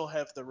still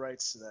have the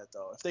rights to that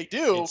though. If they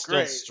do, It's still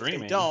great. streaming.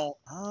 If they don't,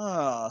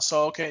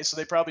 so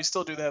they probably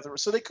still do that.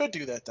 So they could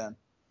do that then.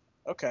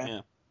 Okay.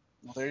 Yeah.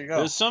 Well, there you go.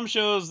 There's some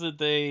shows that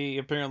they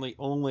apparently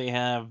only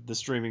have the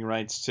streaming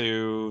rights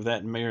to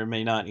that may or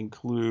may not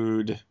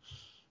include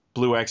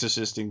Blue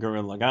Exorcist and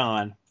Gurren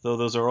Lagann, though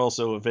those are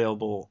also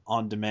available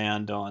on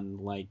demand on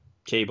like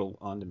cable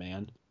on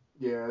demand.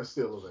 Yeah, it's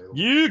still available.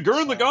 Yeah,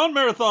 Gurren Lagann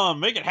marathon,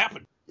 make it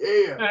happen.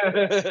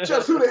 Yeah.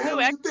 Just who the hell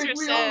Blue do you think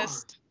we are?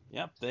 Exorcist.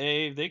 Yep,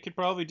 they could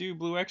probably do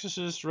Blue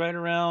Exorcist right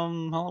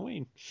around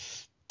Halloween.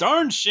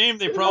 Darn shame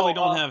they probably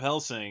don't have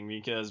Hellsing,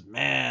 because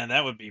man,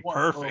 that would be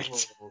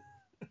perfect.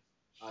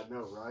 I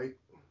know, right?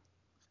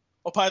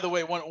 Oh, by the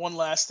way, one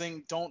last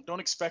thing. Don't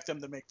expect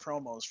them to make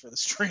promos for the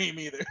stream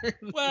either.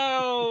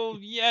 Well,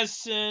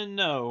 yes and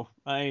no.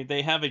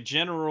 They have a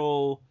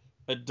general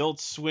Adult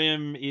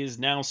Swim is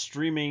now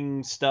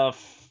streaming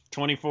stuff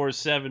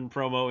 24/7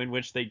 promo in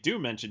which they do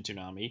mention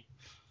Toonami.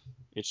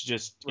 It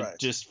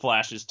just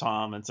flashes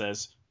Tom and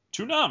says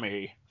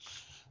Toonami.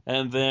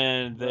 And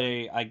then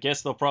I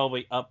guess they'll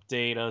probably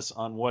update us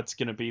on what's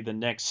going to be the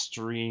next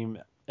stream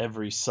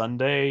every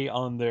Sunday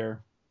on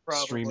their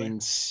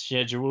streaming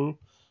schedule.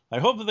 I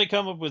hope that they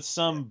come up with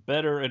some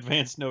better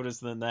advance notice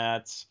than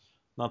that.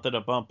 Not that a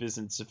bump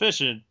isn't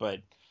sufficient, but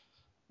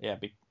yeah,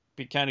 be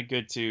kind of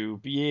good to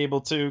be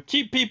able to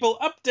keep people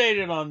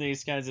updated on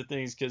these kinds of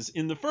things, because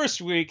in the first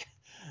week,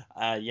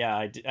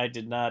 I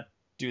did not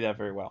do that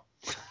very well.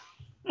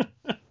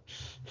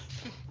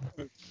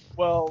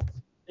 Well,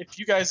 if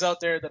you guys out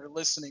there that are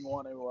listening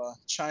want to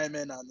chime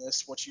in on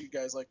this, what you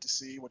guys like to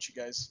see, what you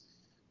guys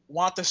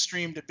want the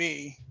stream to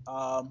be,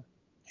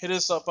 hit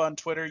us up on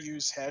Twitter,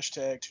 use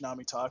hashtag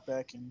Toonami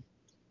Talkback, and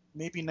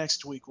maybe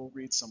next week we'll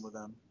read some of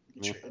them,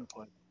 get your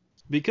input.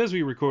 Because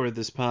we recorded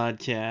this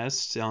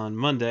podcast on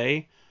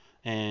Monday,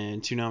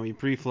 and Toonami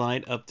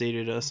Preflight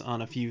updated us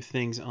on a few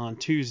things on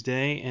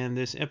Tuesday, and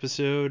this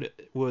episode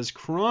was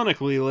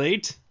chronically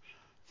late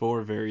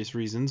for various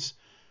reasons,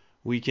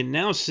 we can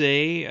now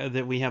say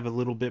that we have a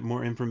little bit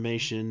more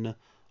information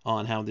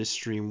on how this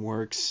stream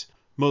works.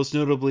 Most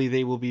notably,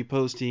 they will be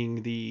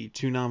posting the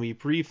Toonami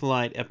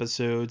Preflight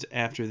episodes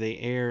after they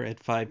air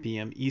at 5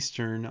 p.m.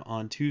 Eastern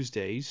on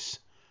Tuesdays.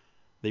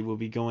 They will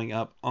be going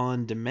up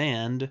on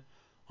demand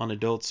on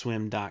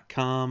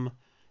AdultSwim.com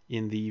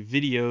in the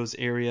videos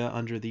area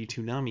under the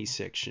Toonami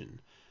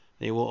section.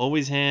 They will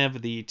always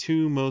have the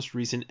 2 most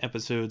recent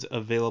episodes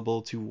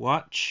available to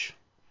watch,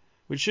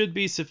 which should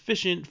be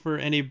sufficient for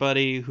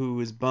anybody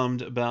who is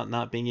bummed about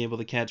not being able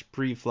to catch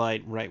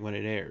Preflight right when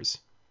it airs.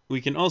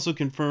 We can also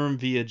confirm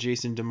via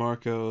Jason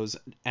DeMarco's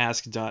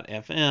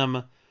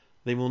Ask.fm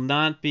they will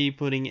not be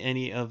putting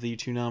any of the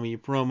Toonami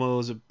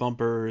promos,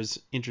 bumpers,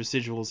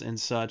 interstitials, and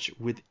such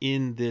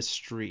within this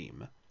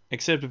stream.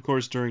 Except, of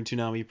course, during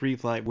Toonami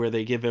Preflight, where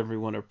they give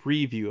everyone a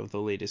preview of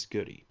the latest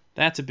goodie.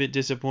 That's a bit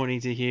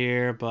disappointing to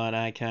hear, but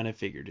I kind of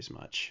figured as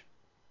much.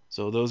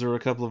 So those are a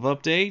couple of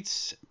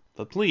updates,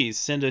 but please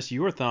send us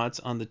your thoughts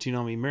on the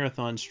Toonami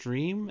Marathon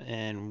stream,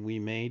 and we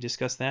may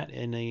discuss that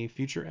in a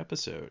future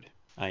episode.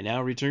 I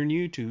now return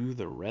you to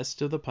the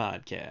rest of the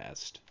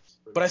podcast.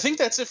 But I think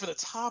that's it for the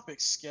topic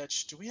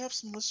sketch. Do we have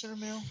some listener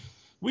mail?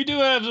 We do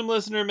have some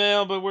listener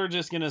mail, but we're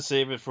just going to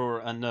save it for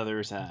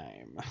another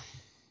time.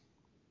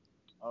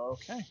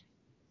 Okay.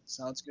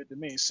 Sounds good to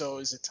me. So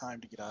is it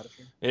time to get out of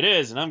here? It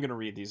is, and I'm going to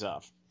read these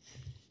off.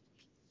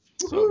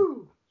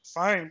 Woo-hoo!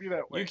 Fine, be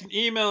that way. You can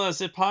email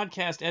us at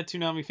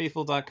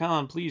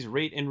podcast@toonamifaithful.com. Please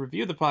rate and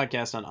review the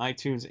podcast on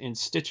iTunes and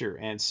Stitcher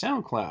and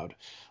SoundCloud.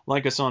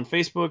 Like us on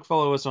Facebook,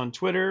 follow us on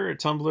Twitter,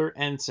 Tumblr,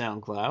 and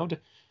SoundCloud.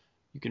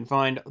 You can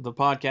find the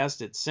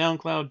podcast at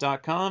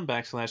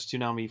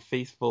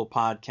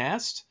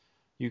soundcloud.com/ToonamiFaithfulPodcast.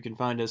 You can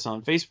find us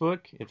on Facebook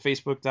at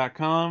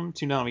facebook.com,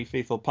 Toonami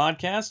Faithful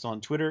Podcast,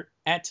 on Twitter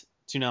at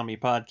Toonami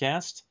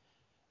Podcast.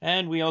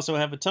 And we also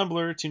have a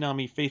Tumblr,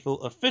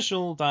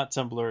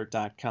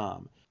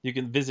 ToonamiFaithfulOfficial.tumblr.com. You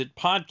can visit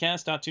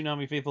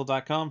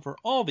podcast.toonamifaithful.com for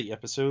all the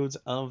episodes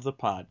of the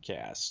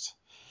podcast.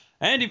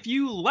 And if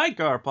you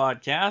like our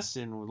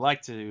podcast and would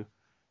like to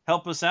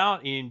help us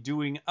out in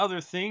doing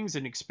other things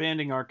and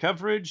expanding our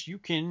coverage, you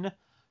can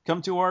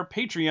come to our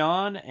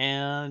Patreon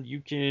and you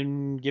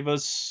can give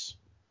us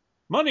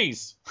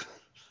monies.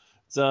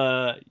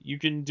 You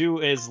can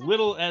do as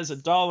little as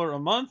 $1 a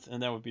month,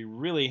 and that would be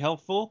really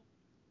helpful.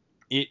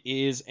 It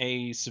is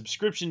a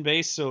subscription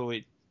base, so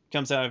it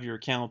comes out of your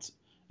account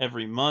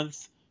every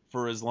month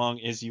for as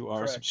long as you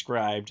are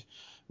subscribed.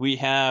 We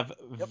have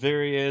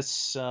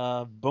various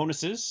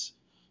bonuses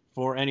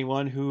for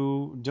anyone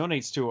who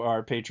donates to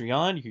our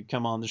Patreon. You can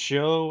come on the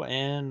show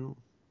and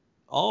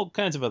all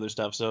kinds of other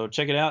stuff. So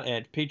check it out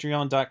at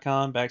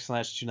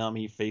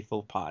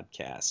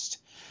patreon.com/ToonamiFaithfulPodcast.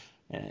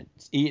 And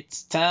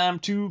it's time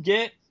to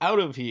get out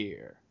of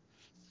here.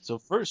 So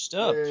first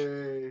up,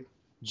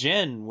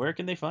 Jen, where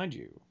can they find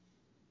you?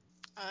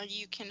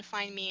 You can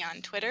find me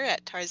on Twitter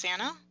at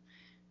Tarzana.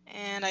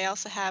 And I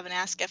also have an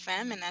Ask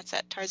FM, and that's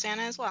at Tarzana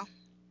as well.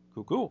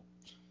 Cool.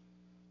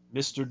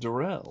 Mr.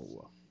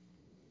 Durrell.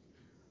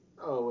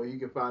 Oh, well, you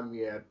can find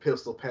me at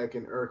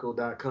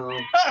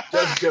pistolpackingurkel.com.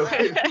 Just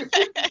joking.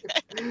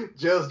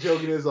 Just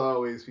joking as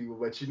always, people.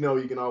 But you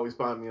can always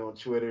find me on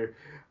Twitter,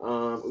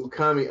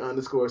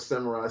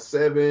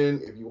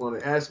 Ukami_Samurai7. If you want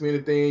to ask me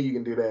anything, you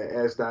can do that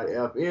at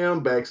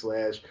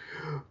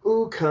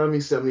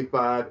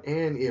s.fm/Ukami75.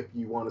 And if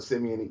you want to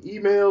send me any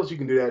emails, you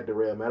can do that at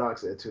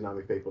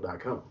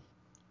DarrellMaddox@ToonamiFaithful.com.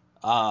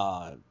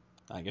 I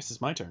guess it's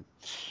my turn.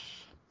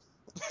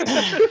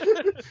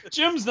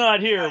 Jim's not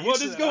here.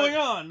 What is going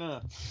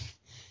on?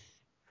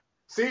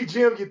 See,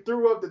 Jim, you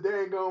threw up the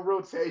dang on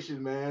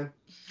rotation, man.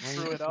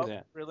 Threw it up?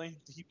 Really?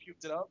 He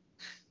puked it up?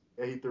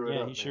 Yeah, he threw it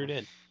up. Yeah, he sure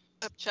did.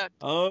 Up, Chuck.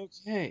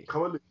 Okay.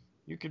 Come on.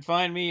 You can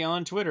find me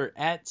on Twitter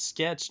at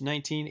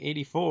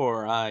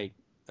Sketch1984. I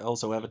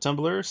also have a Tumblr,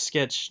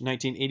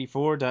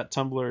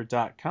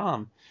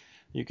 sketch1984.tumblr.com.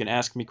 You can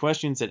ask me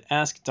questions at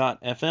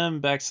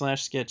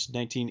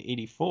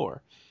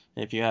ask.fm/sketch1984.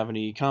 If you have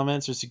any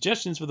comments or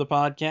suggestions for the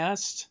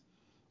podcast,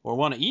 or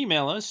want to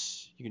email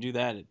us, you can do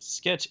that at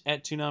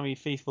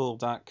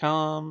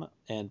sketch@toonamifaithful.com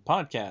and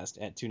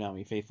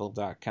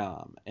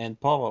podcast@toonamifaithful.com. And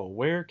Paulo,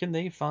 where can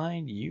they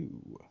find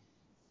you?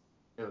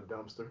 In a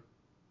dumpster.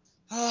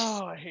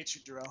 Oh, I hate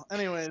you, Darrell.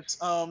 Anyways,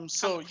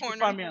 so you can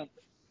find me on...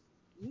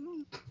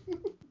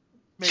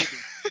 Maybe.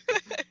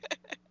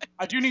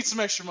 I do need some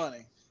extra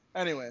money.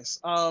 Anyways,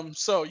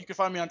 so you can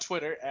find me on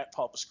Twitter at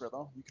Paul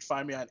Pascrillo. You can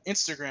find me on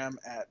Instagram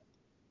at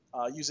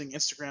using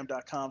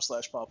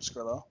instagram.com/Paul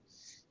Pascrillo.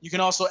 You can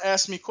also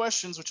ask me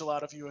questions, which a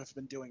lot of you have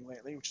been doing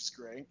lately, which is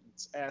great.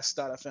 It's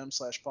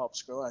ask.fm/Paul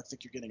Pascrillo. I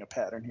think you're getting a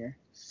pattern here.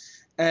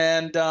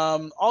 And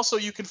also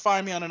you can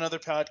find me on another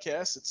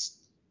podcast. It's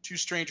Two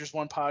Strangers,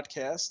 One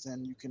Podcast.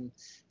 And you can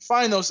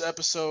find those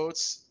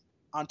episodes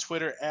on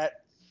Twitter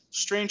at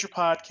Stranger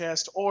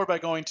Podcast or by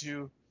going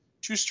to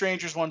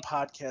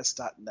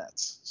twostrangersonepodcast.net.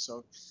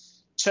 So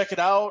check it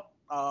out.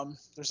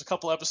 There's a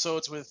couple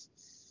episodes with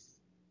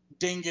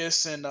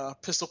Dingus and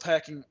Pistol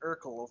Packing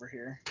Urkel over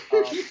here.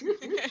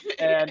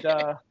 And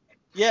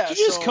yeah. Did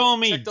you just call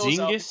me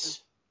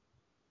Dingus?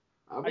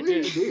 I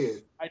believe you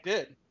did. I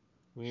did.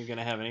 We're going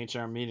to have an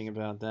HR meeting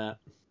about that.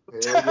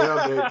 Hell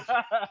yeah, baby.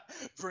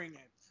 Bring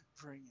it.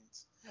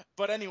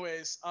 But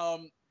anyways,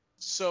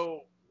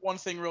 so one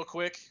thing real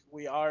quick,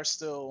 we are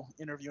still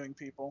interviewing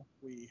people.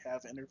 We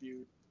have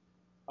interviewed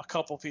a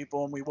couple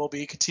people, and we will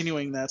be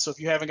continuing that. So if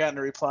you haven't gotten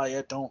a reply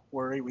yet, don't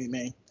worry. We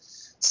may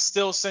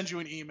still send you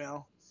an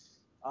email.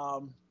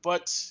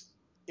 But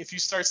if you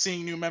start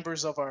seeing new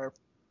members of our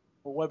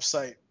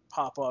website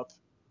pop up,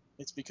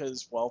 it's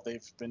because, well,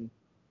 they've been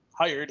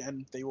hired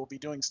and they will be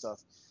doing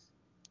stuff.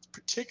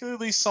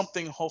 Particularly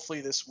something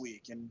hopefully this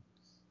week, and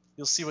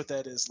you'll see what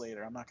that is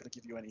later. I'm not going to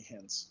give you any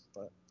hints,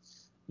 but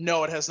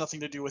no, it has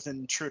nothing to do with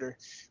Intruder.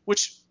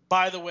 Which,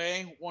 by the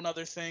way, one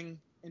other thing,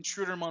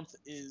 Intruder Month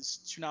is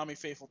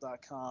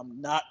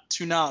ToonamiFaithful.com, not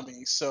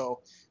Toonami.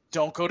 So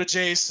don't go to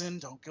Jason,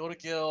 don't go to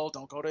Gil,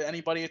 don't go to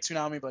anybody at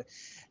Toonami, but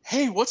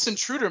hey, what's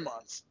Intruder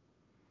Month?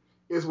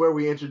 It's where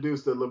we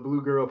introduced the La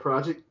Blue Girl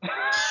Project.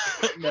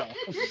 No.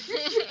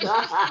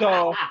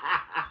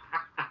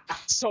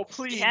 So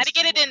please. You had to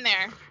get it in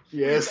there.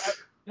 Yes.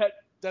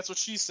 That's what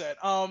she said.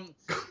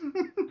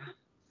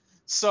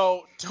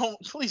 So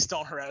please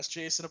don't harass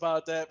Jason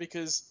about that,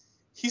 because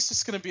he's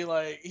just gonna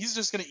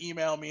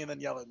email me and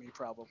then yell at me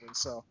probably.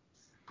 So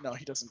no,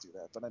 he doesn't do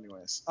that. But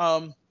anyways,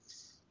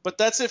 but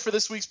that's it for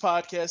this week's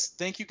podcast.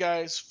 Thank you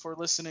guys for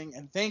listening,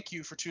 and thank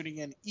you for tuning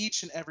in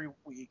each and every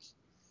week.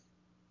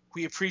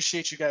 We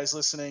appreciate you guys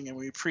listening, and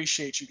we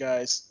appreciate you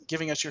guys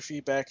giving us your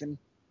feedback. And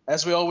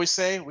as we always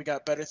say, we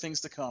got better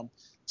things to come,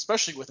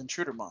 especially with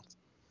Intruder Month.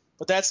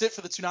 But that's it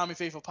for the Toonami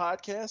Faithful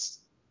podcast.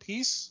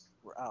 Peace.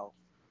 We're out.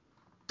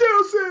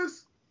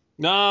 Deuces!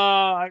 No,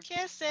 I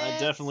Kisses.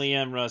 definitely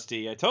am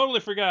rusty. I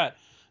totally forgot.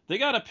 They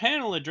got a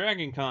panel at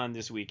Dragon Con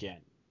this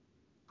weekend.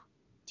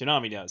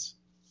 Toonami does.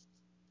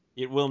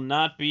 It will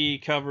not be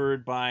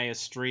covered by a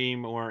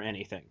stream or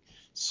anything.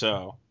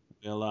 So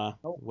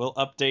we'll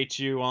update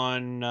you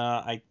on,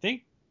 I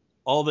think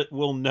all that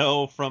we'll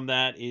know from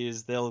that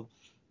is they'll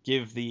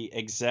give the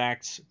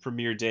exact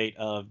premiere date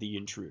of The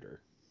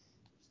Intruder.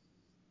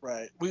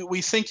 Right.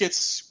 We think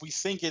it's well,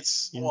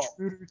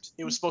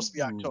 it was supposed to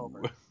be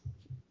October.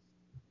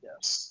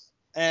 Yes.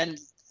 And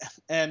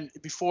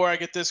before I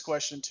get this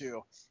question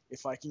too,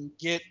 if I can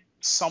get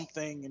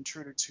something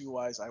Intruder 2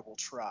 wise, I will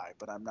try,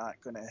 but I'm not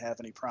going to have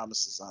any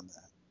promises on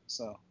that.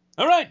 So.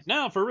 All right,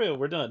 now for real,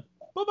 we're done.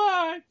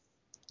 Bye-bye.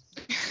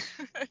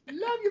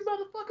 Love you,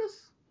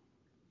 motherfuckers.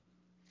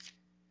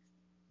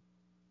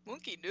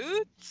 Monkey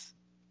dudes.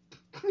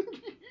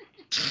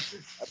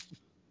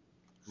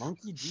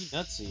 Monkey D.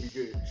 Nutsy. We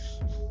good.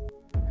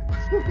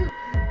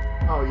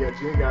 Oh yeah,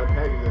 Jen got a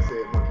package that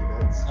said monkey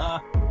nuts. Oh.